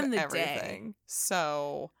save and the everything. day.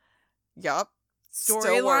 So, yup.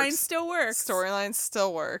 Storyline still works. Storyline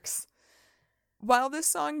still works. While this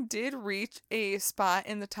song did reach a spot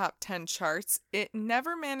in the top 10 charts, it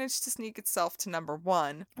never managed to sneak itself to number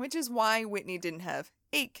 1, which is why Whitney didn't have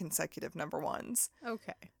 8 consecutive number 1s.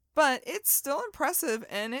 Okay. But it's still impressive,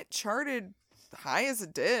 and it charted high as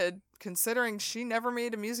it did, considering she never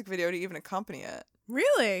made a music video to even accompany it.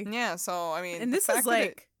 Really? Yeah, so, I mean... And the this fact is that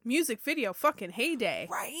like music video fucking heyday.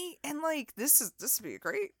 Right? And, like, this would be a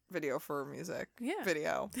great video for a music Yeah.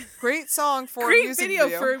 video. Great song for Great a music video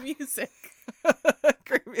for music.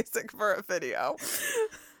 Great music for a video.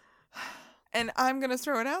 And I'm going to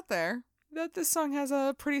throw it out there that this song has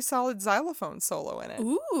a pretty solid xylophone solo in it.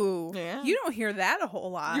 Ooh. Yeah. You don't hear that a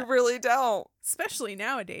whole lot. You really don't. Especially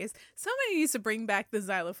nowadays. Somebody needs to bring back the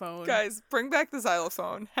xylophone. Guys, bring back the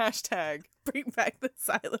xylophone. Hashtag Bring back the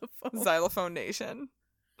xylophone. Xylophone Nation.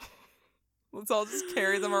 Let's all just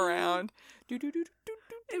carry them around.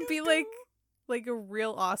 And be like a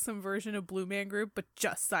real awesome version of Blue Man Group, but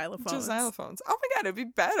just xylophones. Just xylophones. Oh my god, it'd be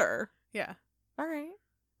better. Yeah. All right.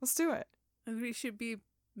 Let's do it. And we should be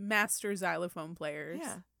master xylophone players.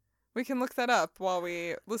 Yeah. We can look that up while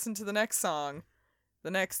we listen to the next song.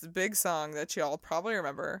 The next big song that y'all probably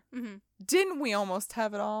remember. Mm-hmm. Didn't we almost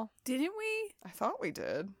have it all? Didn't we? I thought we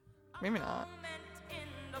did. Maybe not.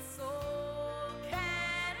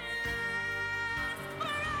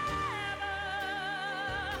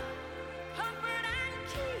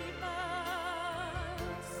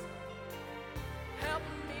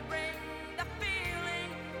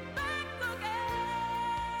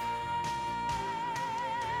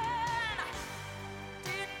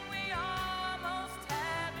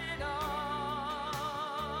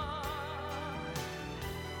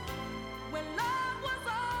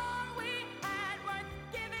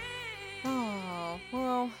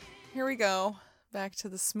 Here we go. Back to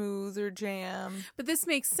the smoother jam. But this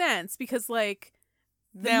makes sense because, like,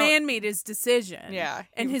 the Now- man made his decision. Yeah.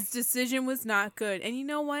 And his decision was not good. And you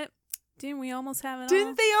know what? Didn't we almost have it all?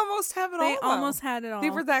 Didn't they almost have it all? They though? almost had it all. They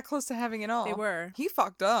were that close to having it all. They were. He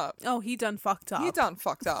fucked up. Oh, he done fucked up. He done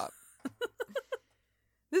fucked up.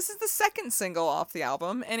 This is the second single off the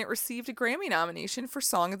album, and it received a Grammy nomination for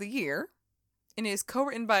Song of the Year. And it is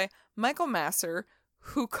co-written by Michael Masser,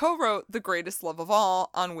 who co-wrote The Greatest Love of All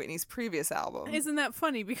on Whitney's previous album. Isn't that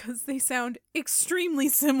funny? Because they sound extremely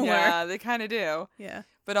similar. Yeah, they kind of do. Yeah.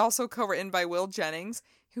 But also co-written by Will Jennings,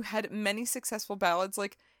 who had many successful ballads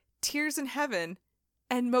like Tears in Heaven,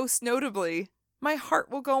 and most notably, My Heart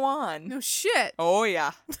Will Go On. No shit. Oh,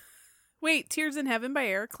 yeah. Wait, Tears in Heaven by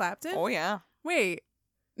Eric Clapton? Oh, yeah. Wait.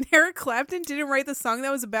 Eric Clapton didn't write the song that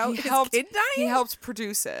was about his kid dying? He helped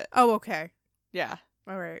produce it. Oh, okay. Yeah.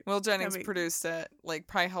 All right. Will Jennings That produced it. Like,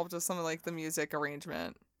 probably helped with some of, like, the music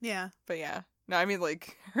arrangement. Yeah. But yeah. No, I mean,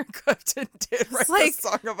 like, Eric Clapton did write like, the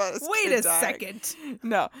song about his Wait kid a dying. second.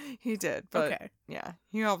 No, he did. But Okay. yeah,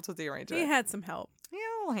 he helped with the arrangement. He had some help. He had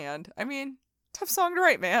a little hand. I mean, tough song to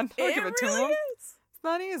write, man. I'll give it to really him. is. It's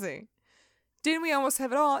not easy. Didn't We Almost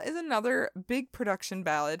Have It All is another big production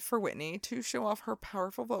ballad for Whitney to show off her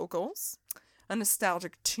powerful vocals. A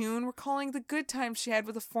nostalgic tune recalling the good times she had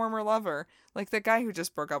with a former lover, like the guy who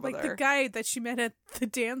just broke up with Like her. the guy that she met at the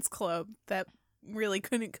dance club that really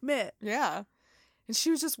couldn't commit. Yeah. And she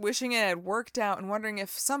was just wishing it had worked out and wondering if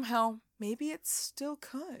somehow maybe it still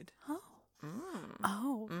could. Oh. Mm.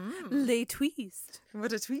 Oh. Le twist.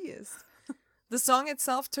 What a twist. The song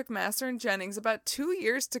itself took Master and Jennings about 2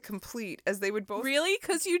 years to complete, as they would both... Really?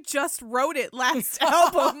 Because you just wrote it last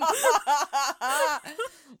album.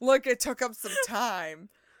 Look, it took up some time.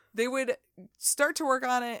 They would start to work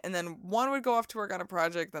on it, and then one would go off to work on a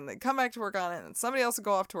project, then they'd come back to work on it, and somebody else would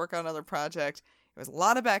go off to work on another project. It was a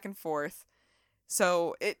lot of back and forth.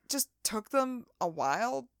 So it just took them a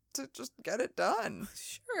while to just get it done.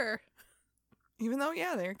 Sure. Even though,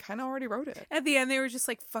 yeah, they kind of already wrote it. At the end, they were just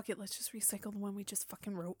like, fuck it, let's just recycle the one we just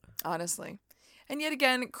fucking wrote. Honestly. And yet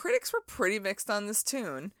again, critics were pretty mixed on this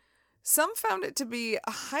tune. Some found it to be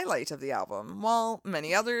a highlight of the album, while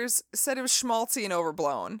many others said it was schmaltzy and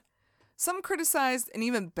overblown. Some criticized and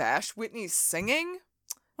even bashed Whitney's singing,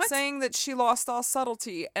 saying that she lost all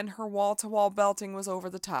subtlety and her wall-to-wall belting was over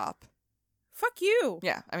the top. Fuck you.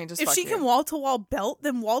 Yeah, I mean, just if fuck she you. can wall-to-wall belt,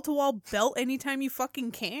 then wall-to-wall belt anytime you fucking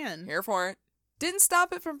can. Here for it. Didn't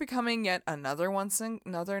stop it from becoming yet another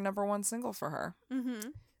number one single for her. Mm-hmm.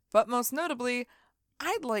 But most notably,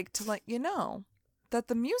 I'd like to let you know that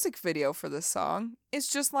the music video for this song is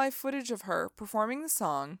just live footage of her performing the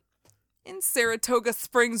song in Saratoga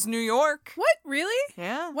Springs, New York. What? Really?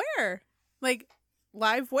 Yeah. Where? Like,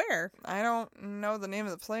 live where? I don't know the name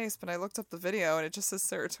of the place, but I looked up the video and it just says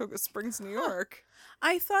Saratoga Springs, New York.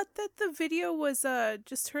 I thought that the video was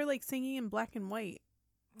just her, like, singing in black and white.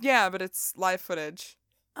 Yeah, but it's live footage.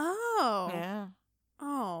 Oh. Yeah.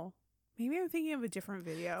 Oh. Maybe I'm thinking of a different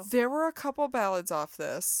video. There were a couple ballads off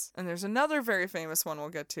this, and there's another very famous one we'll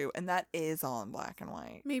get to, and that is all in black and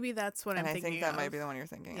white. Maybe that's what And I'm I thinking think that of. might be the one you're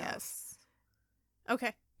thinking of. Yes.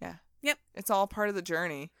 Okay. Yeah. Yep. It's all part of the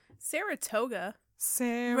journey. Saratoga.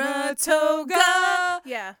 Saratoga.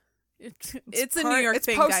 Yeah. It's a New York it's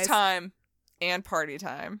thing, post guys. time and party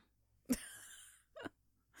time.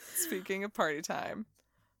 Speaking of party time,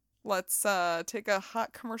 let's take a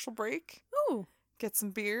hot commercial break. Ooh. Get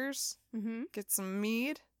some beers. Mm-hmm. Get some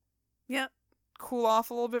mead. Yep. Cool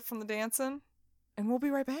off a little bit from the dancing. And we'll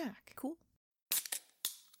be right back. Cool.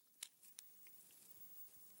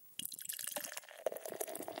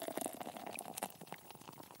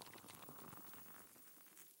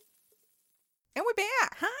 And we're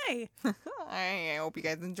back. Hi. I hope you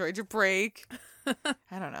guys enjoyed your break.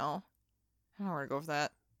 I don't know where to go with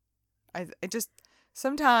that. I just,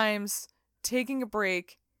 sometimes taking a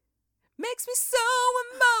break makes me so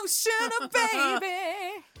emotional, baby.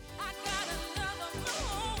 I got another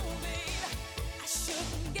home, babe. I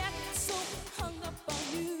shouldn't get so hung up on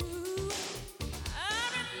you. I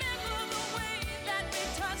remember the way that we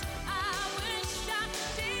touched. I wish I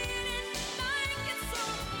didn't like it so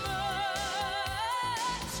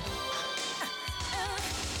much.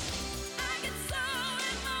 I get so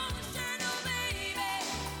emotional, baby.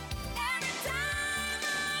 Every time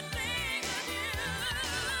I think of you.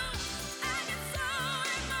 I get so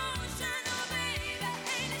emotional, baby.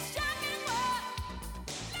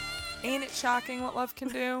 Ain't it shocking what love can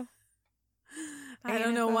do? I Ain't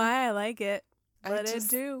don't it know though? why I like it, I but it just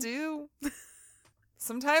do.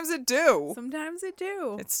 Sometimes it do. Sometimes it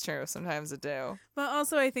do. It's true. Sometimes it do. But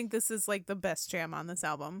also, I think this is like the best jam on this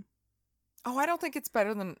album. Oh, I don't think it's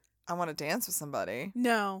better than I Want to Dance with Somebody.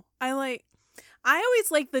 No, I always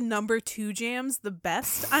like the number 2 jams the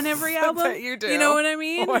best on every I album. bet you do. You know what I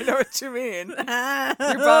mean? Oh, I know what you mean. Your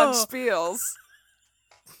Your Bond spiels.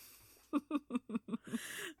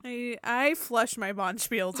 I flush my Bond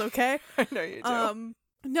spiels, okay? I know you do.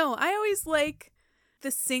 No, I always like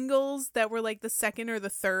the singles that were like the second or the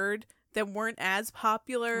third that weren't as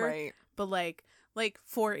popular. Right. But like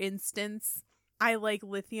for instance, I like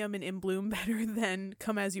Lithium and In Bloom better than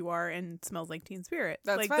Come As You Are and Smells Like Teen Spirit.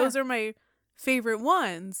 That's like fair. those are my favorite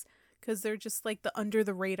ones because they're just like the under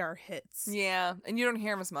the radar hits. Yeah, and you don't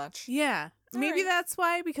hear them as much. Yeah. All Maybe right. that's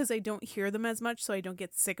why, because I don't hear them as much, so I don't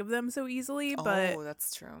get sick of them so easily. But Oh,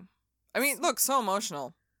 that's true. I mean, look, so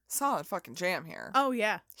emotional. Solid fucking jam here. oh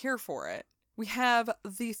yeah. Here for it. We have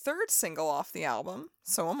the third single off the album,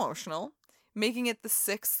 So Emotional, making it the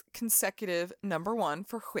 6th consecutive number 1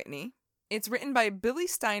 for Whitney. It's written by Billy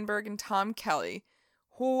Steinberg and Tom Kelly,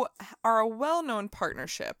 who are a well-known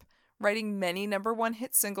partnership, writing many number 1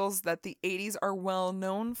 hit singles that the 80s are well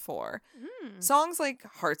known for. Songs like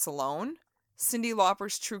Hearts Alone, Cyndi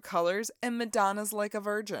Lauper's True Colors, and Madonna's Like a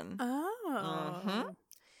Virgin. Oh. Mhm.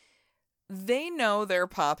 They know their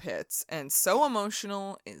pop hits, and So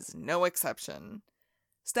Emotional is no exception.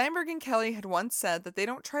 Steinberg and Kelly had once said that they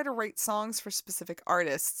don't try to write songs for specific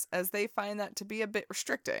artists, as they find that to be a bit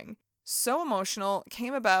restricting. So Emotional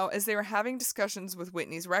came about as they were having discussions with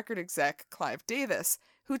Whitney's record exec, Clive Davis,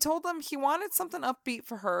 who told them he wanted something upbeat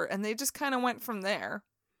for her, and they just kind of went from there.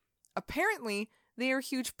 Apparently, they are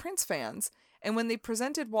huge Prince fans, and when they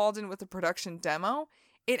presented Walden with a production demo,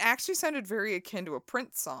 it actually sounded very akin to a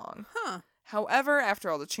Prince song. Huh. However, after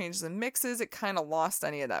all the changes and mixes, it kind of lost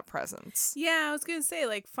any of that presence. Yeah, I was going to say,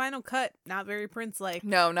 like, Final Cut, not very Prince-like.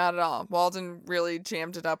 No, not at all. Walden really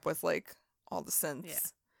jammed it up with, like, all the synths. Yeah.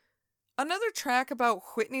 Another track about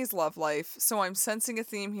Whitney's love life, so I'm sensing a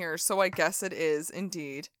theme here, so I guess it is,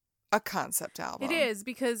 indeed, a concept album. It is,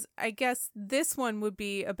 because I guess this one would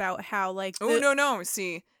be about how, like... Oh, no.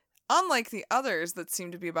 See, unlike the others that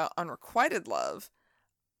seem to be about unrequited love,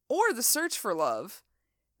 or the search for love,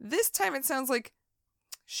 this time it sounds like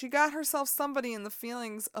she got herself somebody and the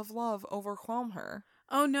feelings of love overwhelm her.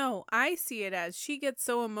 Oh, no. I see it as she gets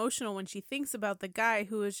so emotional when she thinks about the guy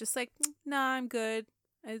who is just like, nah, I'm good.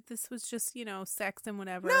 This was just, sex and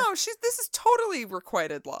whatever. No, this is totally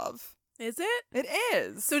requited love. Is it? It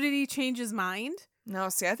is. So did he change his mind? No,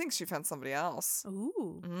 see, I think she found somebody else.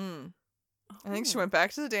 Ooh. I think she went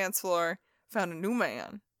back to the dance floor, found a new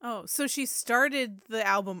man. Oh, so she started the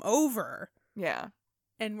album over. Yeah.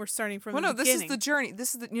 And we're starting from Well, the no, beginning. this is the journey.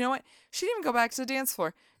 This is the, you know what? She didn't even go back to the dance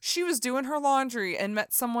floor. She was doing her laundry and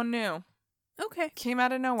met someone new. Okay. Came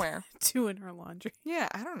out of nowhere. Doing her laundry. Yeah,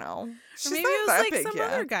 I don't know. Or maybe it was like some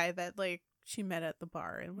other guy that like she met at the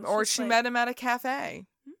bar. And was or just she like, met him at a cafe.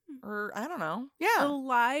 Or I don't know. Yeah. the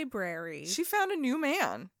library. She found a new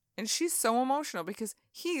man. And she's so emotional because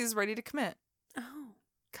he's ready to commit. Oh.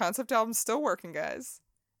 Concept album's still working, guys.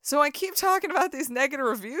 So I keep talking about these negative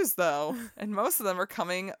reviews, though, and most of them are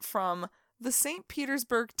coming from the St.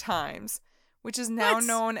 Petersburg Times, which is now What?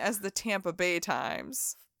 known as the Tampa Bay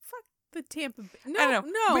Times. Fuck the Tampa Bay. I No, don't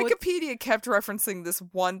know. no. Wikipedia kept referencing this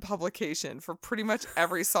one publication for pretty much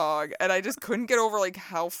every song, and I just couldn't get over like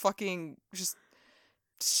how fucking just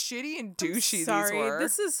shitty and douchey Sorry, these were.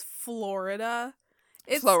 this is Florida.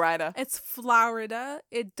 It's Florida. It's Florida.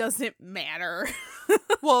 It doesn't matter.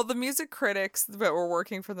 Well, the music critics that were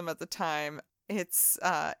working for them at the time, it's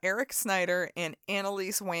Eric Snyder and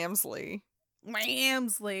Annalise Wamsley.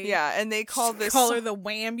 Wamsley. Yeah, and they call this... Call her the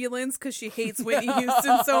Wambulance because she hates Whitney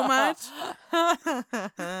Houston so much.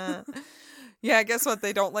 Yeah, guess what?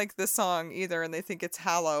 They don't like this song either, and they think it's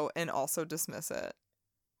hollow and also dismiss it.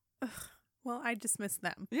 Well, I dismiss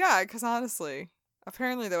them. Yeah, because honestly...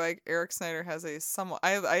 Apparently, though, like, Eric Snyder has a somewhat...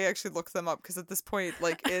 I actually looked them up because at this point,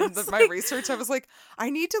 like, in my research, I was like,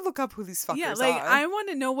 I need to look up who these fuckers Yeah, like, are. I want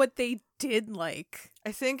to know what they did like.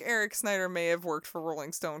 I think Eric Snyder may have worked for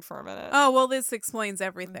Rolling Stone for a minute. Oh, well, this explains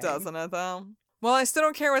everything. Doesn't it, though? Well, I still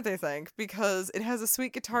don't care what they think because it has a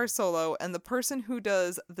sweet guitar solo, and the person who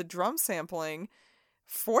does the drum sampling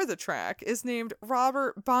for the track is named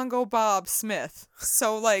Robert Bongo Bob Smith.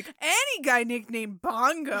 So, like... Any guy nicknamed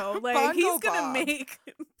Bongo. Like, Bongo he's going Bob. to make...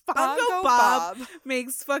 Bongo Bob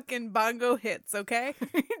makes fucking bongo hits, okay?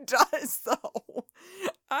 He does, though.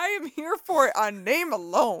 I am here for it on name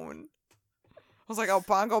alone. I was like, oh,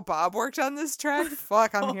 Bongo Bob worked on this track?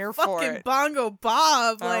 Fuck, I'm here for Fucking it. Bongo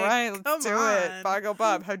Bob. All Like, right, let's come do on. it. Bongo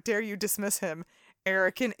Bob, how dare you dismiss him?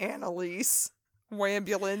 Eric and Annalise.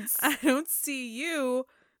 Wambulance. I don't see you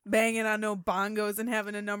banging on no bongos and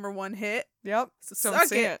having a #1 hit. Yep. So Don't suck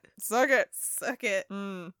see it. Suck it. Suck it.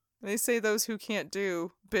 They say those who can't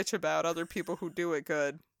do bitch about other people who do it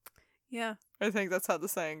good. Yeah. I think that's how the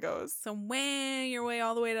saying goes. So wang your way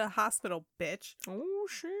all the way to the hospital, bitch. Oh,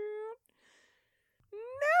 shit.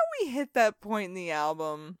 Now we hit that point in the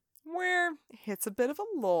album where it hits a bit of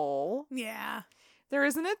a lull. Yeah. There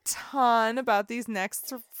isn't a ton about these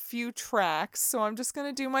next few tracks, so I'm just going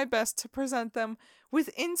to do my best to present them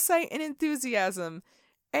with insight and enthusiasm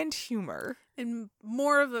and humor. And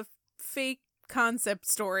more of a fake concept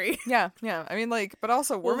story. Yeah. I mean, like, but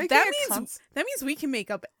also we're making that means we can make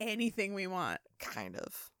up anything we want. kind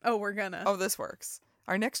of. Oh, we're gonna. Oh, this works.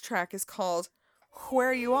 Our next track is called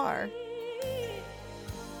Where You Are.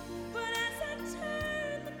 But as I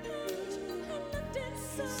turned the page and looked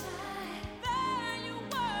inside, there you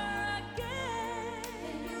were again.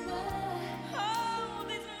 Oh,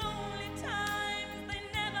 these lonely times, they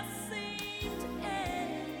never seem to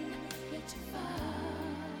end. Yet you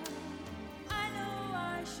found, I know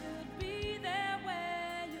I should be there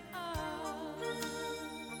where you are.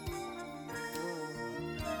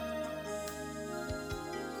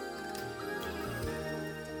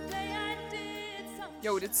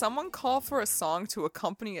 Yo, did someone call for a song to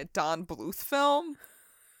accompany a Don Bluth film?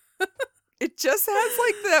 It just has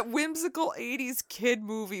like that whimsical 80s kid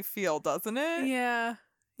movie feel, doesn't it? Yeah.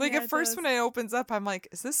 Like Yeah, at it first does. when it opens up, I'm like,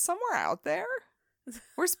 is this somewhere out there?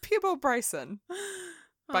 Where's Peebo Bryson?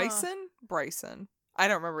 Bison? Bryson. I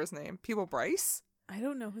don't remember his name. Peebo Bryce? I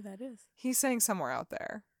don't know who that is. He sang Somewhere Out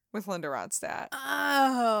There with Linda Ronstadt.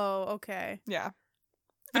 Oh, okay. Yeah.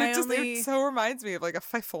 But it so reminds me of like a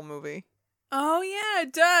Fievel movie. Oh, yeah,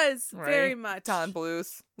 it does. Right? Very much. Don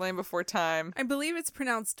Bluth, Land Before Time. I believe it's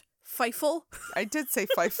pronounced Fievel. I did say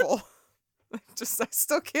Fievel. I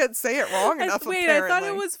still can't say it wrong enough, Wait, apparently. I thought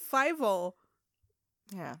it was Fievel.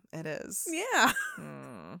 Yeah, it is. Yeah.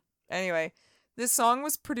 Anyway, this song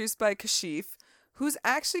was produced by Kashif, who's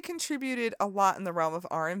actually contributed a lot in the realm of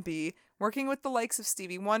R&B, working with the likes of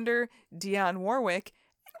Stevie Wonder, Dionne Warwick,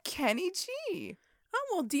 and Kenny G. Oh,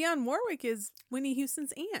 well, Dionne Warwick is Whitney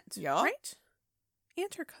Houston's aunt, Yeah. right?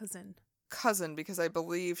 Aunt or cousin? Cousin, because I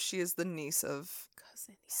believe she is the niece of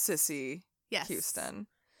Cousin, Sissy yes. Houston.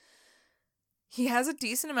 He has a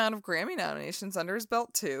decent amount of Grammy nominations under his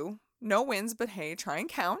belt, too. No wins, but hey, trying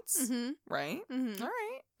counts, Mm-hmm. right? Mm-hmm. All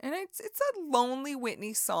right. And it's a lonely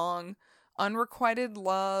Whitney song, unrequited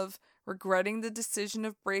love, regretting the decision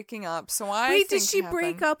of breaking up. So Wait, did she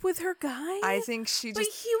break up with her guy? I think she But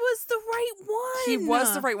just... he was the right one. He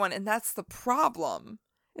was the right one, and that's the problem,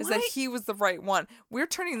 is that What? he was the right one. We're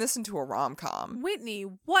turning this into a rom-com. Whitney,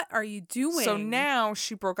 what are you doing? So now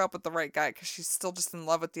she broke up with the right guy because she's still just in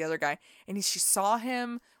love with the other guy. And she saw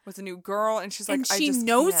him with a new girl, and she's like, and I she just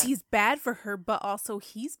knows can't. he's bad for her, but also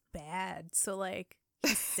he's bad. So, like,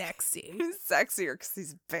 he's sexy. He's sexier because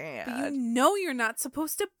he's bad. But you know you're not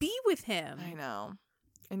supposed to be with him. I know.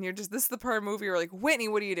 And you're just, this is the part of the movie you're like, Whitney,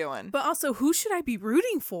 what are you doing? But also, who should I be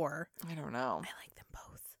rooting for? I don't know. I like them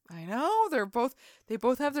both. I know. They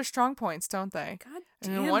both have their strong points, don't they? God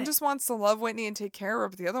And damn one it. just wants to love Whitney and take care of her,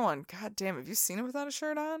 but the other one, god damn, have you seen him without a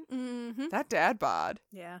shirt on? Mm-hmm. That dad bod.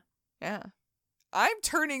 Yeah. Yeah. I'm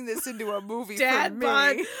turning this into a movie Dad for me. bod.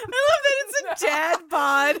 I love that it's a dad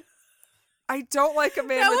bod. I don't like a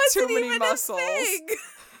man That with too wasn't many even muscles. a thing.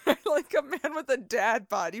 I like a man with a dad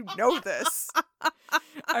bod. You know this.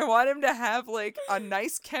 I want him to have like a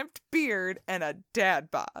nice kempt beard and a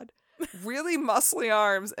dad bod. Really muscly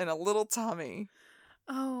arms and a little tummy.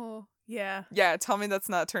 Oh, yeah. Yeah, tell me that's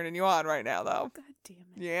not turning you on right now, though. God damn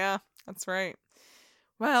it. Yeah, that's right.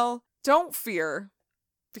 Well, don't fear,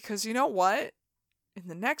 because you know what? In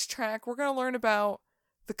the next track, we're going to learn about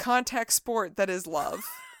the contact sport that is love.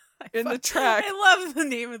 In the track, I love the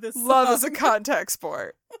name of this song. love is a contact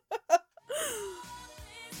sport.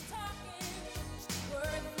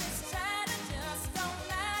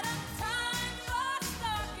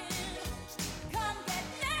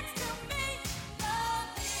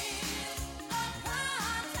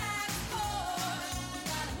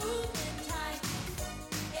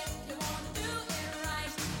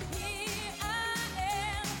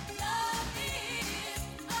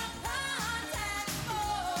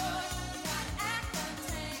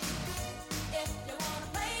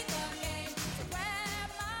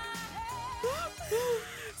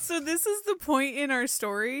 So this is the point in our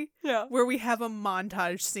story Yeah. where we have a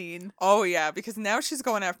montage scene. Oh, yeah, because now she's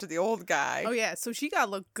going after the old guy. Oh yeah, so she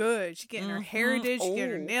gotta look good. She's getting her hair Mhm. did, she's getting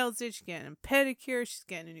her Oh. nails did, she's getting a pedicure, she's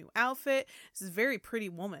getting a new outfit. This is a very pretty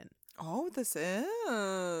woman. Oh, this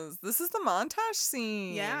is. This is the montage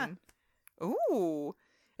scene. Yeah. Ooh.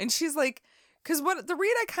 And she's like, because what the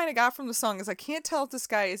read I kind of got from the song is I can't tell if this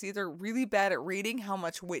guy is either really bad at reading how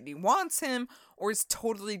much Whitney wants him or is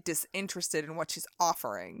totally disinterested in what she's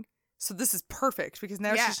offering. So this is perfect because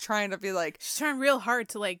now Yeah. she's trying to be like, She's trying real hard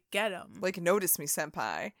to like get him. notice me,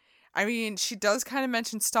 senpai. I mean, she does kind of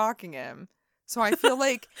mention stalking him. So I feel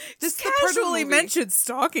like this Just is the part of the casually movie- mentioned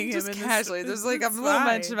stalking him. just in this- casually. There's like a it's little fine.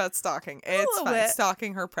 mention about stalking. It's little fine. bit.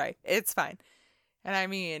 Stalking her prey. It's fine. And I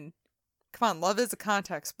mean, come on, love is a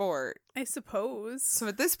contact sport. I suppose. So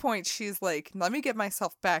at this point, she's like, let me get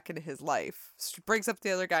myself back into his life. So she brings up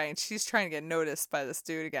the other guy and she's trying to get noticed by this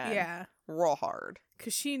dude again. Yeah. Real hard.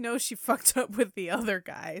 Because she knows she fucked up with the other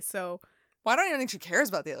guy. So Well, I don't even think she cares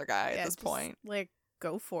about the other guy yeah, at this just, point. like,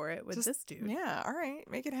 go for it with Just- this dude. Yeah, all right.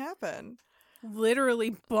 Make it happen.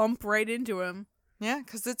 Literally bump right into him. Yeah,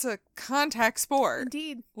 because it's a contact sport.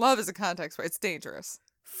 Indeed. Love is a contact sport. It's dangerous.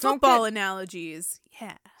 Don't Football get- analogies.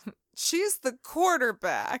 Yeah. She's the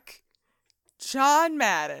quarterback. John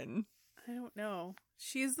Madden. I don't know.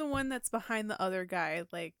 She's the one that's behind the other guy,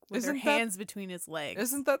 like, with Isn't her that- hands between his legs.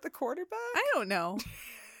 Isn't that the quarterback? I don't know.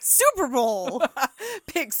 Super Bowl.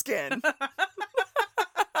 Pigskin.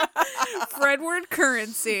 Fredward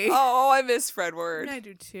currency. Oh, I miss Fredward. I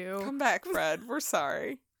do too. Come back, Fred. We're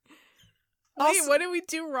sorry. Wait, Also- what did we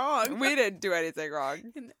do wrong? We didn't do anything wrong.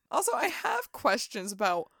 Also, I have questions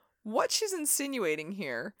about what she's insinuating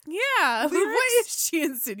here. Yeah. What Lyrics- is she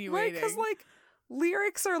insinuating? Right? Because, like,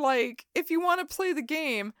 lyrics are like, if you want to play the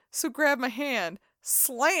game, so grab my hand,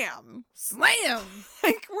 slam. Slam.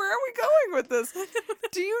 Like, where are we going with this?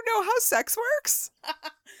 Do you know how sex works?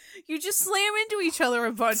 You just slam into each other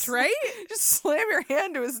a bunch, right? Just slam your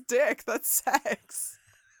hand to his dick. That's sex.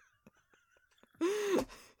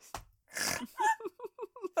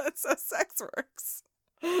 That's how sex works.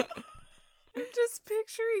 I'm just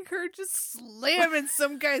picturing her just slamming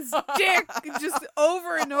some guy's dick just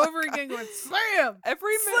over and over again, going slam.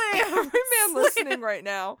 Every Slam! man Slam! listening right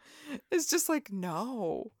now is just like,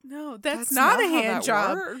 no. No, that's That's not a not how hand that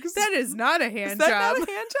job. works. That is not a hand Is that job. not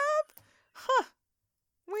a hand job? Huh.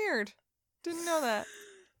 Weird. Didn't know that.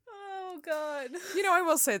 Oh God. You know, I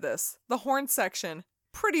will say this. The horn section,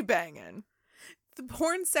 pretty banging. The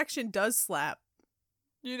porn section does slap.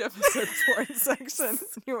 You never said porn section.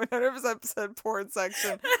 You 100% said porn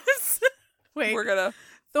section. Wait, We're gonna...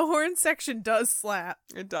 the horn section does slap.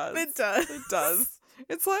 It does. It does. It does.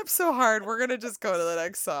 It slaps so hard. We're gonna just go to the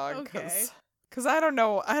next song. Okay. Because I don't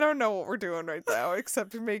know what we're doing right now,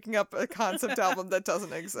 except making up a concept album that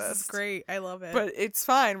doesn't exist. This is great. I love it. But it's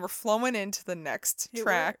fine. We're flowing into the next It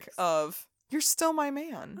track works. of You're Still My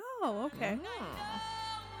Man. Oh, okay.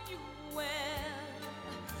 You well.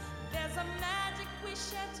 There's a magic we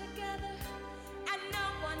share together, and no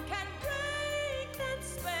one can break that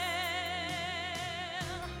spell.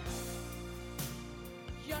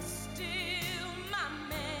 You're still my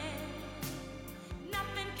man.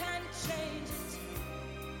 Nothing can change it.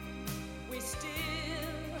 We still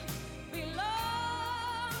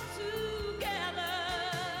belong together.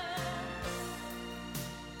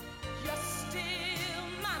 You're still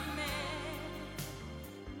my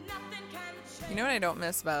man. Nothing can change. You know what I don't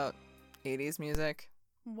miss about 80s music?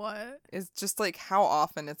 What? Is just like how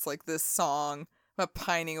often it's like this song about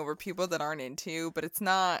pining over people that aren't into you, but it's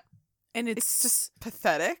not. And It's just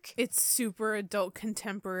pathetic. it's super adult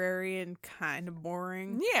contemporary and kind of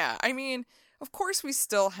boring. Yeah, I mean, of course we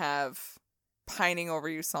still have pining over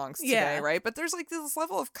you songs today, Yeah. right? But there's like this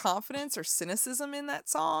level of confidence or cynicism in that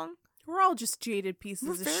song. We're all just jaded pieces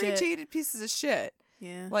We're of very shit. jaded pieces of shit.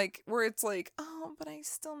 Yeah. Like, where it's like, oh, but I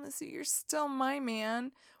still miss you. You're still my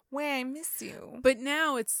man. Way I miss you. But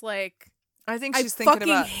now it's like I think I she's thinking fucking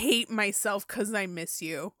about, hate myself because I miss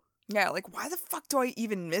you. yeah, like, why the fuck do I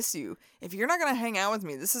even miss you? If you're not going to hang out with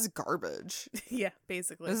me, this is garbage. Yeah,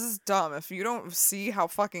 basically. This is dumb. If you don't see how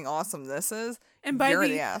fucking awesome this is, And by you're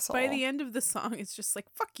the the asshole. by the end of the song, it's just like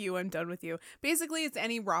fuck you, I'm done with you. Basically, it's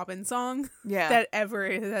any Robin song yeah. that ever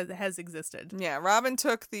has existed. Yeah, Robin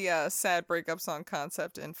took the sad breakup song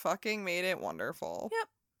concept and fucking made it wonderful. Yep.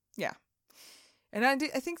 Yeah. And I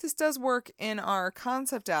think this does work in our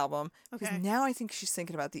concept album because Okay. now I think she's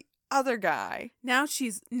thinking about the other guy.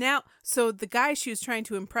 So the guy she was trying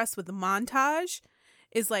to impress with the montage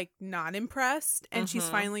is like not impressed, and she's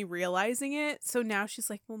Mhm. finally realizing it. So now she's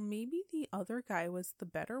like, well, maybe the other guy was the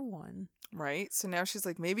better one. Right? So now she's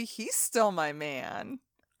like, maybe he's still my man.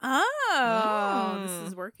 Oh, this Mm.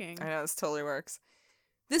 is working. I know, this totally works.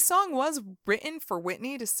 This song was written for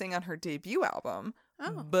Whitney to sing on her debut album,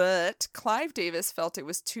 Oh, but Clive Davis felt it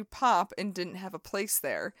was too pop and didn't have a place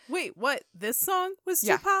there. wait, what? This song was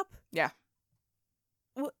Yeah. too pop? Yeah.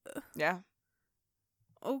 What? Yeah.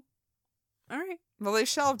 Oh, all right. Well, they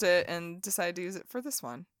shelved it and decided to use it for this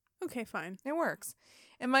one. Okay, fine. It works.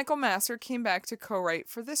 And Michael Masser came back to co-write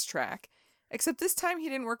for this track, except this time he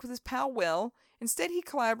didn't work with his pal Will. Instead, he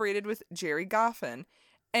collaborated with Jerry Goffin.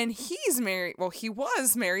 And he's married, well, he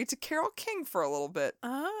was married to Carole King for a little bit.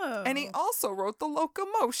 Oh. And he also wrote The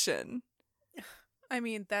Locomotion. I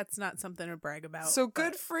mean, that's not something to brag about. So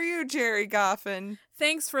good but for you, Jerry Goffin.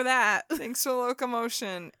 Thanks for that. Thanks for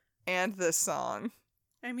Locomotion and this song.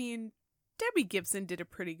 I mean, Debbie Gibson did a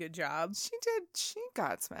pretty good job. She did. She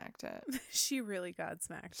got smacked it. She really got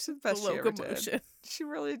smacked. She's the best the she ever did. locomotion. She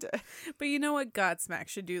really did. But you know what? Godsmack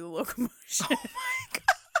should do the locomotion. Oh my god.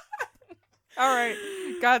 All right.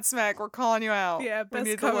 Godsmack, we're calling you out. Yeah, we best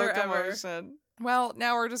need cover the ever. locomotion. Well,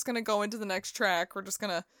 now we're just gonna go into the next track. We're just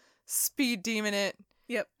gonna speed demon it.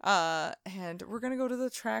 Yep. And we're gonna go to the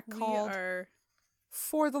track called We are.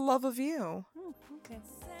 For the Love of You. Oh, okay.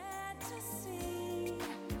 Sad to see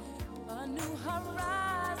a new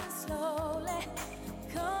horizon slowly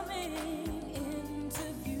coming into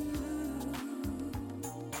view.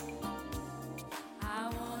 I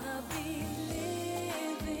wanna be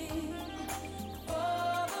living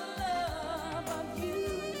for the love of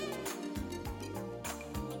you.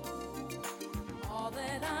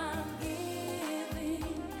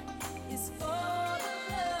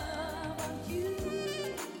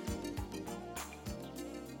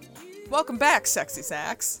 Welcome back, Sexy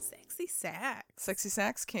Sax. Sexy sax. Sexy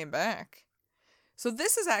Sax came back. So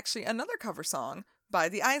this is actually another cover song by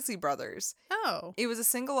the Isley Brothers. Oh. It was a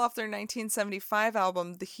single off their 1975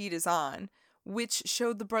 album, The Heat Is On, which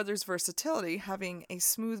showed the brothers' versatility, having a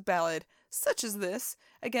smooth ballad such as this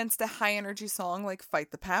against a high-energy song like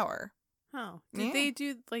Fight the Power. Oh. Did Yeah. they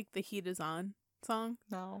do like the Heat Is On song?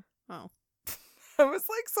 No. Oh. It was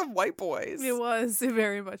like some white boys. It was. It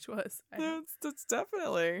very much was. That's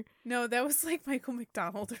definitely. No, that was like Michael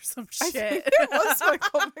McDonald or some I shit. think it was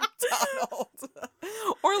Michael McDonald.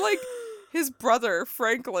 Or like his brother,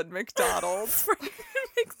 Franklin McDonald. Franklin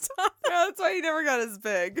McDonald. Yeah, that's why he never got as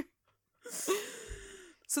big.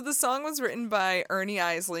 So the song was written by Ernie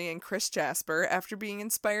Isley and Chris Jasper after being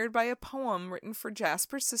inspired by a poem written for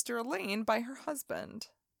Jasper's sister Elaine by her husband.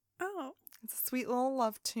 Oh, It's a sweet little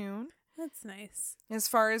love tune. that's nice. As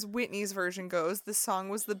far as Whitney's version goes, this song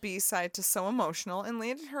was the B-side to So Emotional and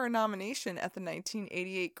landed her a nomination at the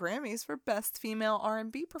 1988 Grammys for Best Female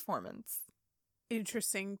R&B Performance.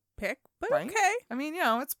 Interesting pick, but Right? okay. I mean, you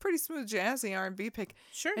know, it's pretty smooth jazzy R&B pick.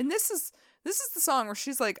 Sure. And this is the song where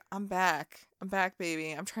she's like, I'm back,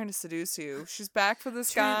 baby. I'm trying to seduce you. She's back for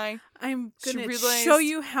this guy. I'm She gonna realized- show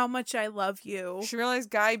you how much I love you. She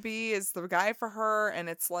realized Guy B is the guy for her, and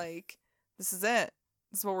it's like, this is it.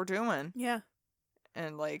 This is what we're doing. Yeah.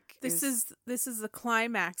 And like, This is the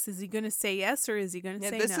climax. Is he gonna say yes or is he gonna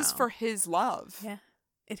say no? this is for his love. Yeah,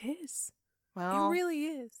 it is. Well, It really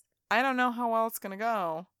is. I don't know how well it's gonna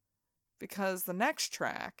go, because the next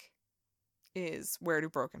track is Where Do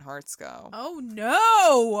Broken Hearts Go? Oh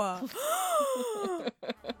no!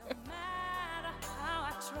 No matter how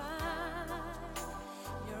I try,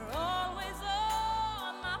 you're always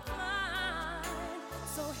on my mind.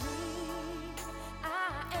 So here I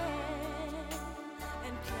am,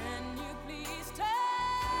 and can you please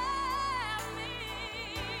tell me,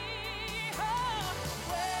 oh,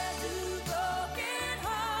 where do broken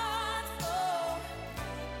hearts go?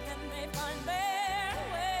 Can they find their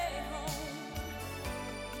way home?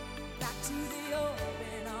 Back to the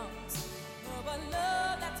open arms of a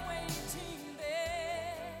love that's waiting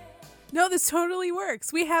there. No, this totally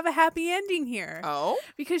works. We have a happy ending here. Oh?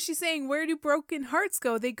 Because she's saying, where do broken hearts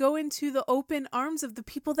go? They go into the open arms of the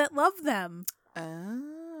people that love them,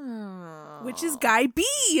 Oh. which is Guy B.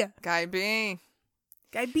 Guy B.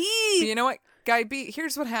 Guy But B. you know what? Guy B,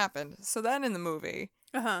 here's what happened. So then in the movie,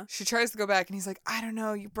 Uh-huh. she tries to go back and he's like, I don't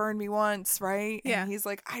know, you burned me once, right? Yeah. And he's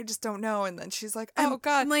like, I just don't know. And then she's like, oh,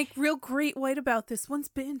 God. I'm like real great white about this. Once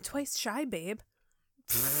bitten, twice shy, babe.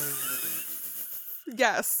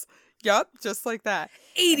 Yes. Yup, just like that.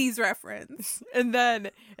 80s reference. And then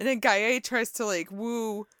Guy A tries to like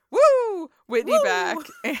woo Whitney Woo! back.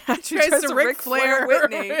 And she Tries to Ric Flair.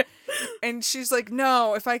 Whitney. And she's like,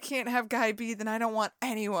 no, if I can't have Guy B, then I don't want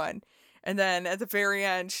anyone. And then at the very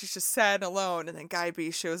end, she's just sad and alone. And then Guy B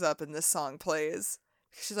shows up and this song plays.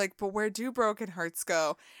 She's like, but where do broken hearts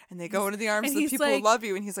go? And they go into the arms and of the he's people like, who love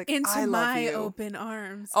you. And he's like, Into I love my you. open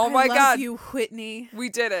arms. Oh I my love God. you, Whitney. We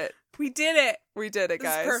did it. We did it. We did it, This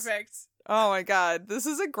guys. is perfect. Oh my God. This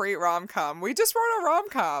is a great rom-com. We just wrote a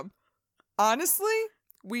rom-com. Honestly,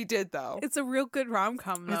 we did though. It's a real good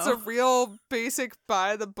rom-com, though. It's a real basic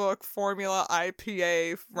by the book formula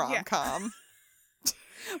IPA rom-com.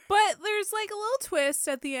 But there's like a little twist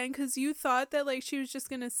at the end because you thought that like she was just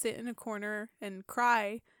gonna sit in a corner and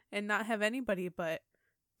cry and not have anybody, but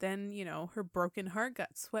then you know her broken heart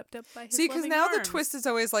got swept up by his See, because loving now the arms. twist is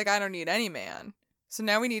always like, I don't need any man. So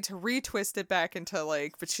now we need to retwist it back into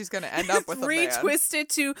like, but she's gonna end up with a man. retwist it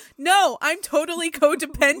to no, I'm totally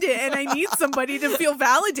codependent and I need somebody to feel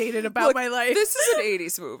validated about Look, my life. This is an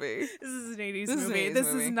 80s movie. This is an 80s This is an movie. 80s This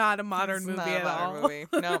movie. is not a modern It's movie not a at modern all. movie.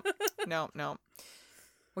 No.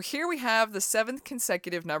 Well, here we have the 7th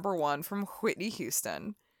consecutive #1 from Whitney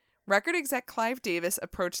Houston. Record exec Clive Davis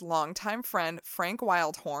approached longtime friend Frank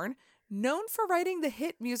Wildhorn, known for writing the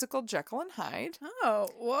hit musical Jekyll and Hyde. Oh,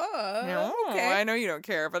 whoa. No, Okay. I know you don't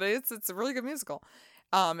care, but it's a really good musical.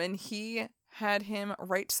 And he had him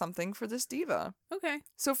write something for this diva. Okay.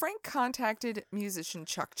 So Frank contacted musician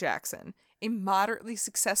Chuck Jackson, a moderately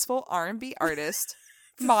successful R&B artist.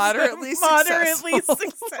 Moderately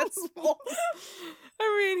successful.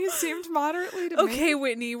 I mean, he seemed moderately to me. Okay,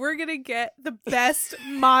 Whitney, we're gonna get the best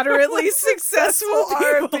moderately successful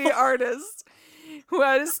R&B people. artist who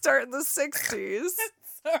had to start in the 60s.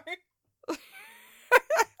 Sorry.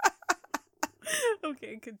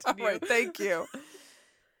 Okay, All continue. right, thank you.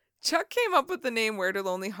 Chuck came up with the name Where Do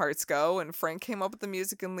Lonely Hearts Go, and Frank came up with the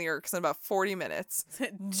music and lyrics in about 40 minutes.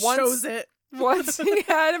 Shows it. Once he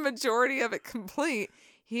had a majority of it complete,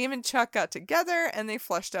 he and Chuck got together and they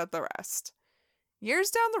fleshed out the rest.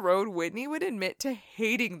 Years down the road, Whitney would admit to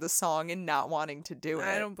hating the song and not wanting to do it.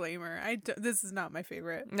 I don't blame her. This is not my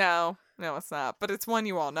favorite. No, it's not. But it's one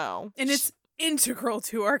you all know. And it's integral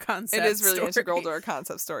to our concept It is really story. integral to our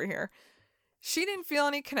concept story here. She didn't feel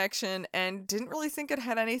any connection and didn't really think it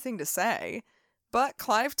had anything to say. But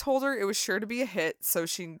Clive told her it was sure to be a hit, so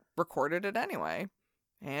she recorded it anyway.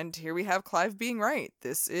 And here we have Clive being right.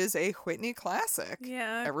 This is a Whitney classic.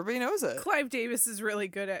 Yeah. Everybody knows it. Clive Davis is really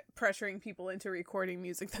good at pressuring people into recording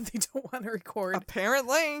music that they don't want to record.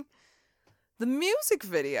 Apparently. The music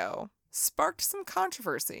video sparked some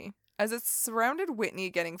controversy as it surrounded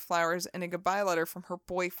Whitney getting flowers and a goodbye letter from her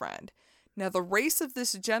boyfriend. Now, the race of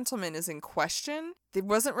this gentleman is in question. It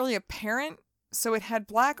wasn't really apparent, so it had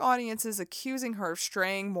black audiences accusing her of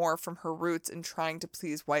straying more from her roots and trying to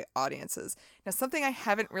please white audiences. Now, something I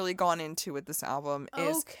haven't really gone into with this album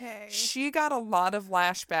is she got a lot of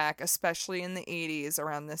lashback, especially in the 80s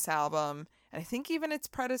around this album, and I think even its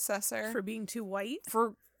predecessor. For being too white?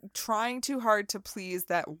 For trying too hard to please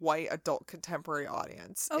that white adult contemporary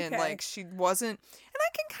audience. Okay. And, like, she wasn't... And I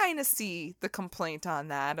can kind of see the complaint on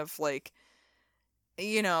that of, like,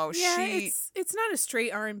 you know, yeah, it's not a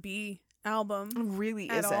straight R&B album. Really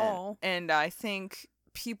at isn't. all. And I think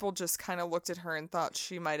people just kind of looked at her and thought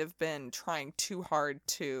she might have been trying too hard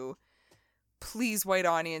to please white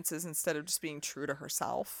audiences instead of just being true to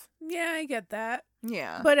herself. Yeah, I get that.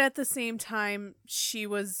 Yeah. But at the same time, she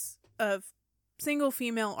was a single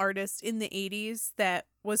female artist in the 80s that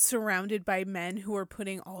was surrounded by men who were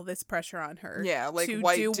putting all this pressure on her. Yeah, like to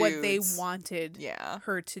white do dudes. what they wanted Yeah.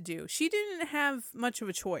 her to do. She didn't have much of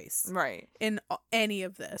a choice Right. in any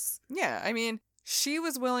of this. Yeah, I mean, she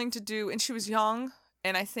was willing to do, and she was young.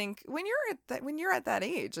 And I think when you're at that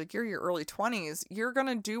age, like you're your early 20s, you're going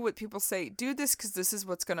to do what people say, do this because this is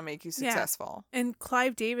what's going to make you successful. Yeah. And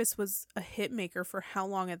Clive Davis was a hit maker for how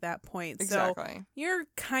long at that point? Exactly. So you're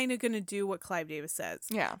kind of going to do what Clive Davis says.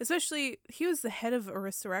 Yeah. Especially, he was the head of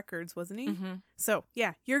Arista Records, wasn't he? Mm-hmm. So,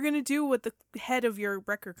 yeah, you're going to do what the head of your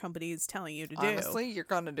record company is telling you to do. Honestly, you're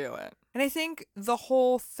going to do it. And I think the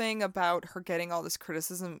whole thing about her getting all this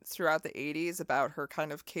criticism throughout the 80s about her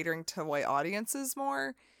kind of catering to white audiences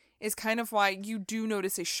more is kind of why you do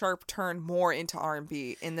notice a sharp turn more into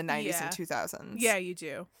R&B in the 90s and 2000s. Yeah, you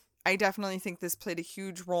do. I definitely think this played a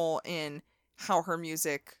huge role in how her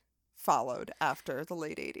music followed after the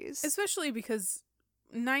late 80s. Especially because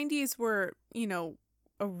 90s were, you know,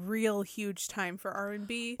 a real huge time for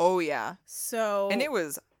R&B. Oh, yeah. So... And it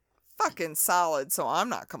was fucking solid, so I'm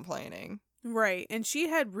not complaining. Right. And she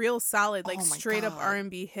had real solid, like, Oh my straight up God.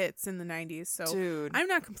 R&B hits in the 90s. So Dude. I'm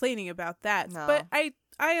not complaining about that. No. But I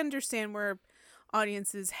understand where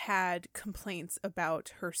audiences had complaints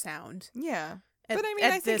about her sound. Yeah. At- But I mean,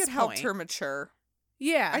 at I think this it helped point. her mature.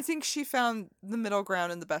 Yeah. I think she found the middle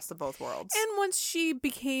ground and the best of both worlds. And once she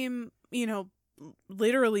became, you know,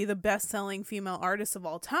 literally the best-selling female artist of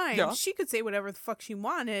all time, Yeah. she could say whatever the fuck she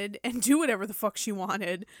wanted and do whatever the fuck she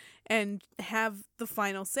wanted and have the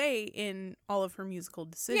final say in all of her musical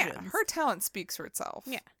decisions. Yeah, her talent speaks for itself.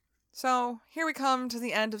 Yeah. So here we come to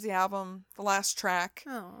the end of the album, the last track.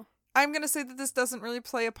 Oh. I'm going to say that this doesn't really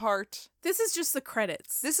play a part. This is just the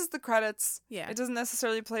credits. This is the credits. Yeah. It doesn't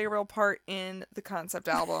necessarily play a real part in the concept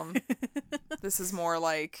album. This is more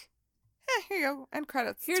like, here you go, end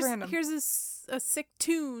credits. It's random. Here's a sick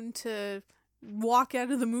tune to walk out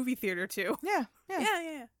of the movie theater to. Yeah.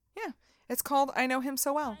 Yeah. It's called I Know Him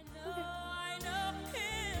So Well. I know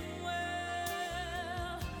him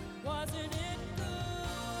well. Wasn't it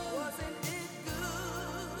good? Wasn't it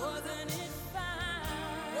good? Wasn't it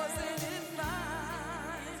fine? Wasn't it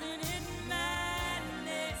fine? Isn't it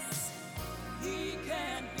madness? He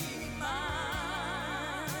can't be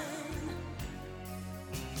mine.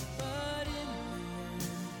 But in the end,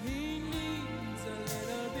 he needs a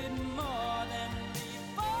little bit more than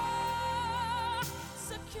before.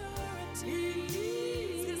 Security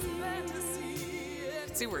is his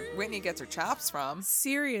fantasy. See where Whitney gets her chops from.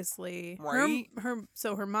 Seriously. Right? Her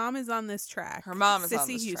mom is on this track. Her mom is on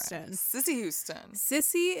Sissy this Houston. track. Sissy Houston.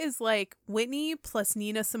 Sissy is like Whitney plus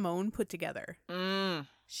Nina Simone put together.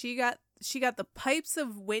 She got the pipes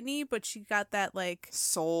of Whitney, but she got that like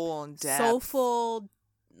Soul and depth. soulful,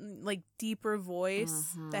 like deeper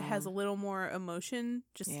voice that has a little more emotion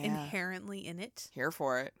just Yeah. inherently in it. Here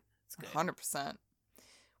for it. It's good. 100%.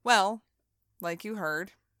 Well, like you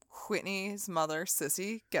heard, Whitney's mother,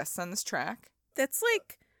 Sissy, guests on this track. That's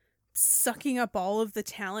like sucking up all of the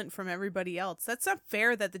talent from everybody else. That's not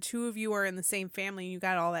fair that the two of you are in the same family and you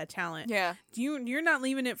got all that talent. Yeah. You're not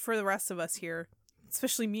leaving it for the rest of us here,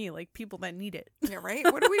 especially me, like people that need it. Yeah, right?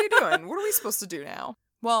 What are we doing? What are we supposed to do now?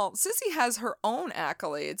 Well, Sissy has her own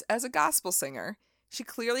accolades as a gospel singer, She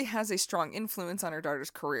clearly has a strong influence on her daughter's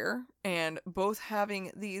career, and both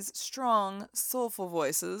having these strong, soulful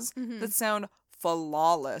voices that sound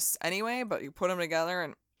flawless anyway, but you put them together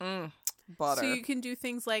and butter. So you can do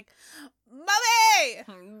things like, Bobby!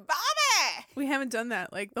 Bobby! We haven't done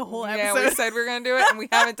that like the whole episode. Yeah, we said we were going to do it, and we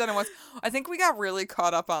haven't done it once. I think we got really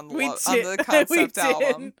caught up on, We on did. the concept We did.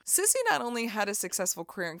 album. Sissy not only had a successful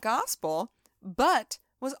career in gospel, but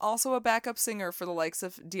was also a backup singer for the likes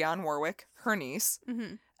of Dionne Warwick, her niece,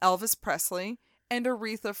 Elvis Presley, and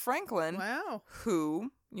Aretha Franklin, Wow.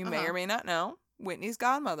 who, you may or may not know, Whitney's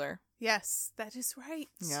godmother. Yes, that is right.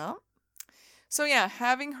 Yeah. So yeah,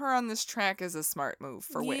 having her on this track is a smart move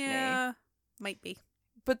for Whitney. Yeah, might be.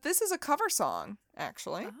 But this is a cover song,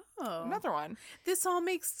 actually. Oh. Another one. This all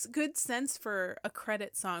makes good sense for a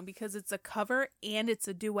credit song because it's a cover and it's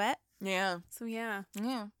a duet. Yeah. So yeah.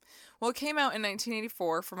 Yeah. Well, it came out in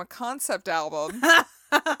 1984 from a concept album.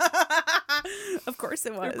 Of course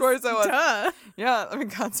it was. Of course it was. Duh. Yeah, I mean,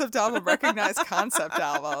 concept album, recognized concept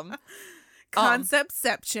album.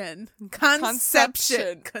 Conception.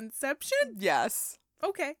 Conception. Conception? Yes.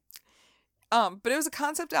 Okay. But it was a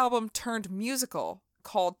concept album turned musical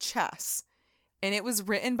called Chess. And it was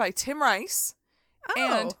written by Tim Rice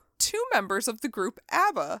and two members of the group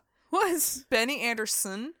ABBA, Was Benny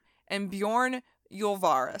Andersson and Bjorn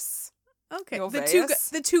Ulvaeus. okay. Ulvaeus?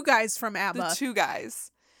 The two guys from ABBA. The two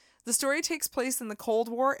guys. The story takes place in the Cold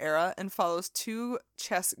War era and follows two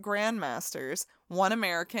chess grandmasters, one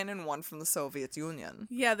American and one from the Soviet Union.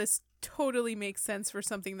 Yeah, this totally makes sense for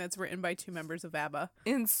something that's written by two members of ABBA.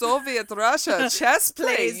 In Soviet Russia, chess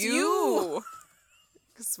plays Plays you. you.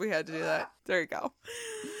 Because we had to do that. There you go.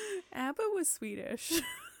 ABBA was Swedish.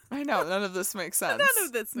 I know, none of this makes sense. None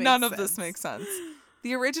of this makes None of sense. this makes sense.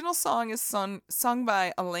 The original song is sung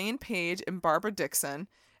by Elaine Page and Barbara Dixon,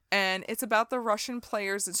 and it's about the Russian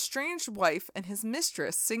player's estranged wife and his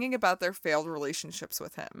mistress singing about their failed relationships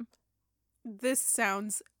with him. This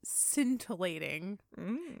sounds scintillating.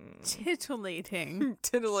 Titillating.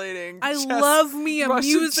 Titillating. I chess- love me a Russian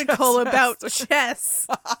musical chess about master. chess.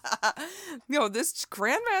 No, this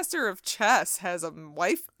grandmaster of chess has a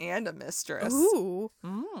wife and a mistress. Ooh.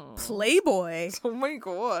 Playboy. Oh my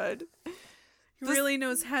god. He really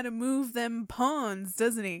knows how to move them pawns,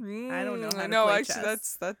 doesn't he? I don't know how to play actually,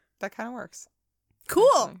 chess. that kind of works. Cool.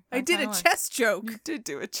 Actually, I that did a kinda works. chess joke. You did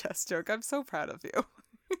do a chess joke. I'm so proud of you.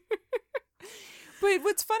 But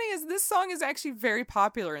what's funny is this song is actually very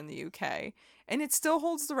popular in the UK, and it still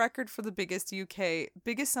holds the record for the biggest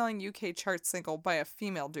selling UK chart single by a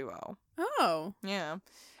female duo. Oh. Yeah.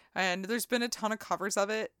 And there's been a ton of covers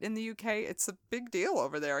of it in the UK. It's a big deal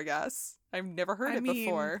over there, I guess. I've never heard it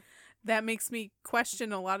before. That makes me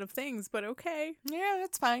question a lot of things, but okay. Yeah,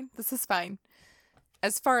 that's fine. This is fine.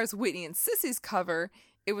 As far as Whitney and Sissy's cover,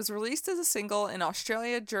 it was released as a single in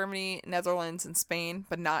Australia, Germany, Netherlands, and Spain,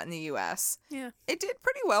 but not in the US. Yeah. It did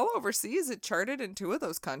pretty well overseas. It charted in 2 of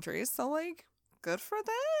those countries, so, like, good for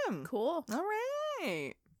them. Cool. All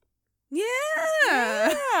right. Yeah.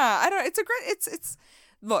 Yeah. I don't it's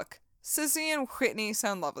look, Sissy and Whitney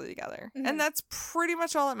sound lovely together. Mhm. And that's pretty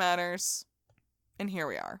much all that matters. And here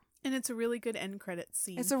we are. And it's a really good end credit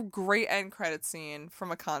scene. It's a great end credit scene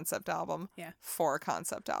from a concept album. Yeah. For a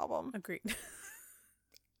concept album. Agreed.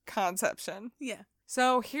 Conception. Yeah.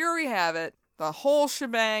 So here we have it. The whole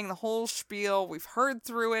shebang, the whole spiel. We've heard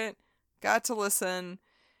through it. Got to listen.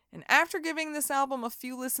 And after giving this album a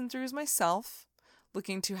few listen throughs myself,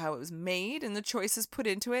 looking to how it was made and the choices put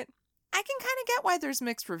into it, I can kind of get why there's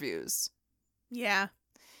mixed reviews. Yeah.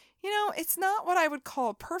 You know, it's not what I would call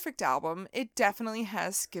a perfect album. It definitely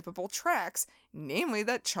has skippable tracks, namely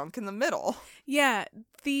that chunk in the middle. Yeah.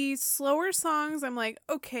 The slower songs, I'm like,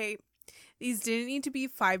 okay, these didn't need to be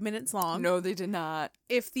 5 minutes long. No, they did not.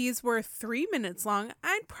 If these were 3 minutes long,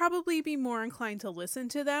 I'd probably be more inclined to listen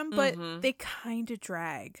to them, but they kind of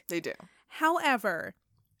drag. They do. However,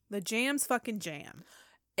 the jam's fucking jam.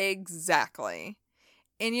 Exactly.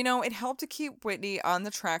 And, you know, it helped to keep Whitney on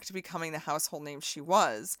the track to becoming the household name she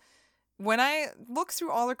was. When I look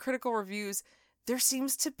through all the critical reviews, there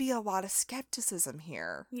seems to be a lot of skepticism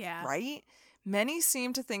here. Yeah. Right? Many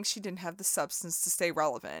seem to think she didn't have the substance to stay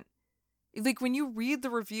relevant. Like, when you read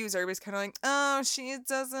the reviews, everybody's kind of like, oh, she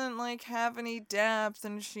doesn't, like, have any depth,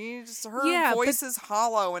 and her voice is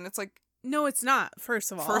hollow, and it's like... No, it's not,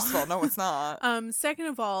 first of all. No, it's not. Second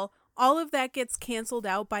of all of that gets canceled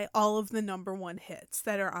out by all of the number 1 hits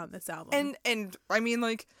that are on this album. And I mean,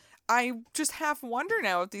 like, I just half wonder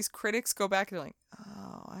now if these critics go back and they're like,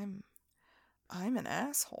 oh, I'm an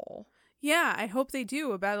asshole. Yeah, I hope they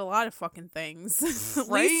do about a lot of fucking things.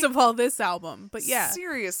 Right? Least of all this album. But yeah.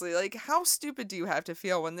 Seriously, like, how stupid do you have to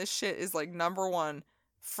feel when this shit is, like, number one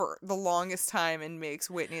for the longest time and makes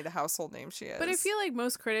Whitney the household name she is? But I feel like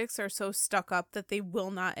most critics are so stuck up that they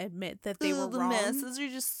will not admit that they were the wrong. masses are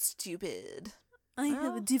just stupid. I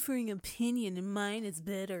have a differing opinion and mine is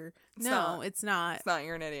better. It's No, not. it's not. It's not.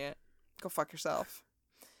 You're an idiot. Go fuck yourself.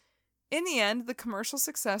 In the end, the commercial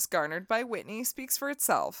success garnered by Whitney speaks for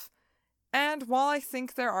itself. And while I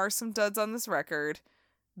think there are some duds on this record,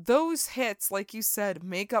 those hits, like you said,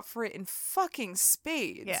 make up for it in fucking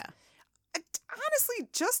spades. Yeah. Honestly,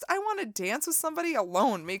 just I Want to Dance with Somebody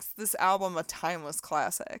alone makes this album a timeless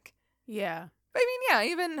classic. Yeah. I mean,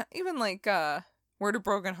 yeah, even like Where Do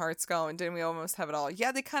Broken Hearts Go and Didn't We Almost Have It All?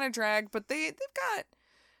 Yeah, they kind of drag, but they've got,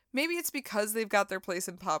 maybe it's because they've got their place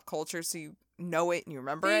in pop culture, so you know it and you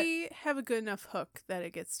remember it. They have a good enough hook that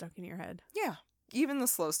it gets stuck in your head. Yeah, even the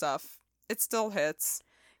slow stuff, it still hits.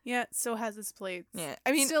 Yeah, it still has its place. Yeah,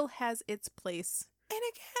 I mean, still has its place. and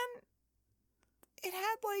again, it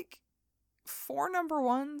had like 4 number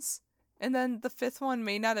ones, and then the 5th one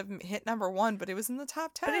may not have hit number 1, but it was in the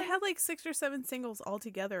top 10. But it had like 6 or 7 singles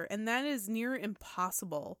altogether, and that is near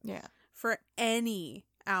impossible Yeah. for any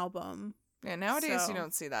album. Yeah, nowadays So- you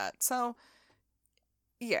don't see that. So,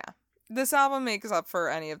 yeah, this album makes up for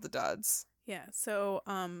any of the duds. Yeah, so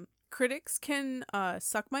critics can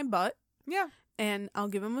suck my butt, Yeah. and I'll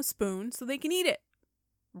give them a spoon so they can eat it.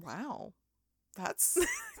 Wow. That's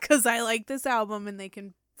Because I like this album, and they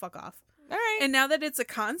can fuck off. all right. And now that it's a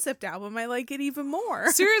concept album, I like it even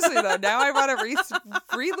more. Seriously though, now I want to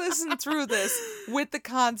re-listen through this with the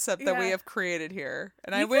concept that we Yeah. have created here,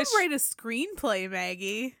 and You I wish could write a screenplay,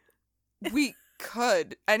 Maggie. we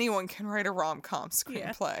could. Anyone can write a rom-com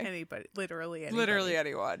Yeah, screenplay. anybody, literally anybody. Literally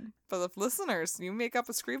anyone. But if listeners, you make up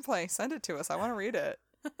a screenplay, send it to us. I want to read it.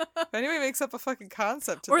 If anybody makes up a fucking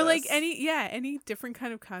concept to Or this. like any different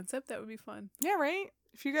kind of concept, that would be fun. Yeah, right?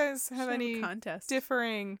 If you guys have Should any a contest.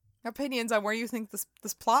 differing opinions on where you think this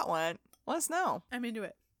plot went, let us know. I'm into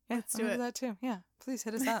it. Yeah, Let's I'm do into it. that too. Yeah, please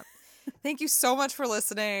hit us up. Thank you so much for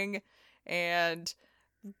listening and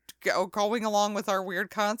going along with our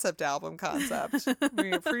weird concept album concept.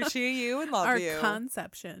 We appreciate you and love Our you.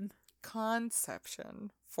 conception.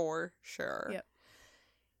 Conception, for sure. Yep.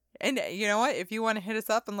 And you know what? If you want to hit us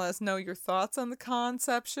up and let us know your thoughts on the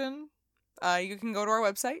conception, you can go to our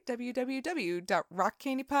website,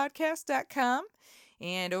 www.rockcandypodcast.com.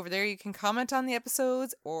 And over there, you can comment on the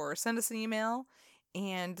episodes or send us an email.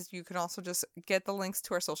 And you can also just get the links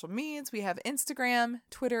to our social medias. We have Instagram,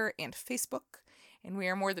 Twitter, and Facebook. And we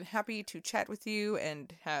are more than happy to chat with you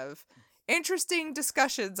and have interesting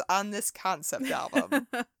discussions on this concept album.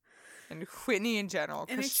 And Whitney in general,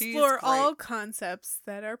 And because she's explore great. all concepts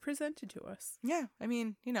that are presented to us. Yeah, I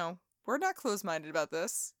mean, we're not closed-minded about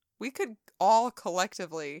this. We could all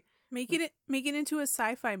collectively. Make it into a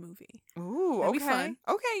sci-fi movie. Ooh, That'd okay. be fun.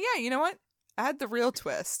 Okay, yeah, you know what? Add the real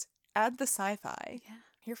twist. Add the sci-fi. Yeah.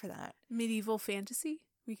 Here for that. Medieval fantasy.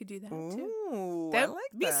 We could do that too. Ooh, I That'd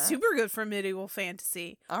like be that. super good for medieval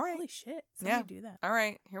fantasy. All right. Holy shit. Somebody do that. All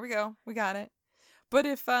right, here we go. We got it. But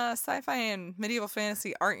if sci-fi and medieval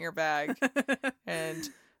fantasy aren't your bag, and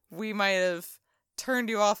we might have turned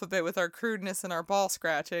you off a bit with our crudeness and our ball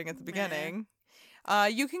scratching at the beginning,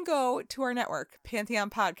 you can go to our network, Pantheon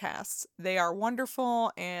Podcasts. They are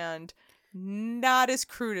wonderful and not as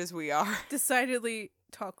crude as we are. Decidedly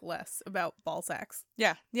talk less about ball sacks.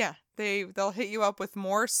 Yeah. They'll hit you up with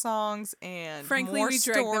more songs and Frankly, more we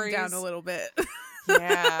drag stories. them down a little bit.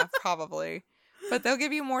 Yeah, probably. But they'll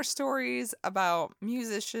give you more stories about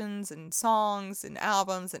musicians and songs and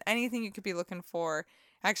albums and anything you could be looking for.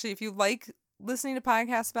 Actually, if you like listening to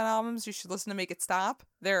podcasts about albums, you should listen to Make It Stop.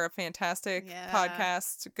 They're a fantastic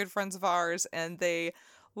podcast, good friends of ours, and they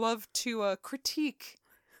love to critique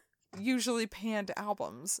usually panned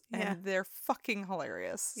albums, and they're fucking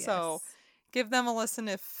hilarious. Yes. So give them a listen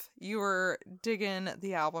if you were digging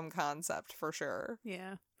the album concept for sure.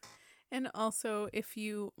 Yeah. And also, if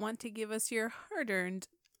you want to give us your hard-earned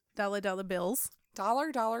dollar bills,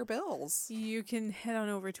 Dollar bills. you can head on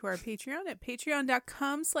over to our Patreon at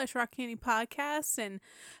patreon.com/rockcandypodcast and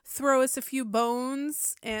throw us a few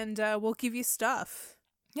bones, and we'll give you stuff.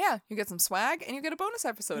 Yeah, you get some swag and you get a bonus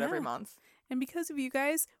episode every Yeah. month. And because of you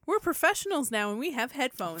guys, we're professionals now, and we have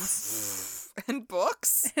headphones And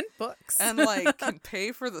books. and books. And can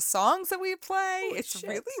pay for the songs that we play. Holy It's shit.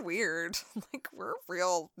 really weird. We're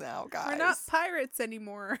real now, guys. We're not pirates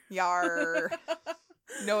anymore. Yar.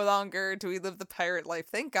 No longer do we live the pirate life.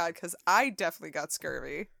 Thank God, because I definitely got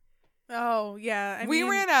scurvy. Oh, yeah. We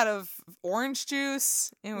ran out of orange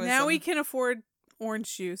juice. It was now we can afford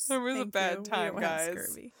orange juice. It was a Thank bad you. time, we don't have guys.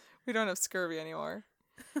 scurvy. We don't have scurvy anymore.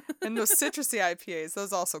 And those citrusy IPAs,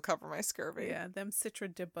 those also cover my scurvy. Yeah, them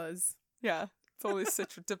Citra Dippas. Yeah. It's only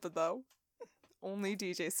Citra Dippa, though. Only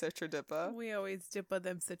DJ Citra Dippa. We always dippa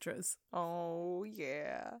them citras. Oh,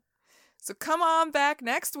 yeah. So come on back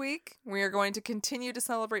next week. We are going to continue to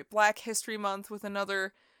celebrate Black History Month with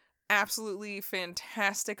another absolutely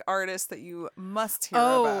fantastic artist that you must hear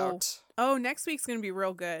about. Oh, next week's going to be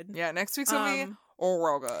real good. Yeah, next week's going to be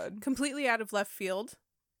real good. Completely out of left field.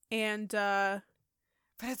 And,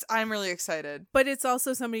 But I'm really excited. but it's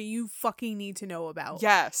also somebody you fucking need to know about.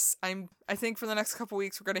 Yes, I think for the next couple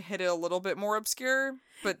weeks we're going to hit it a little bit more obscure,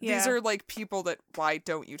 but these Yeah. are like people that, why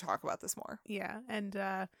don't you talk about this more? Yeah,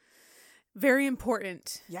 and very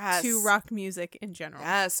important Yes. to rock music in general.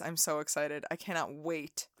 Yes, I'm so excited. I cannot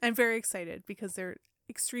wait. I'm very excited because they're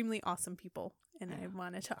extremely awesome people and I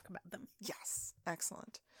want to talk about them. Yes,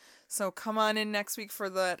 excellent. So come on in next week for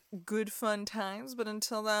that good fun times, but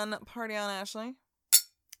until then, party on, Ashley.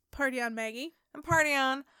 Party on, Maggie. And party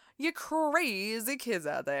on, you crazy kids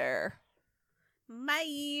out there.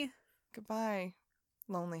 Bye. Goodbye,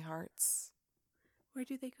 lonely hearts. Where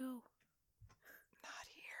do they go?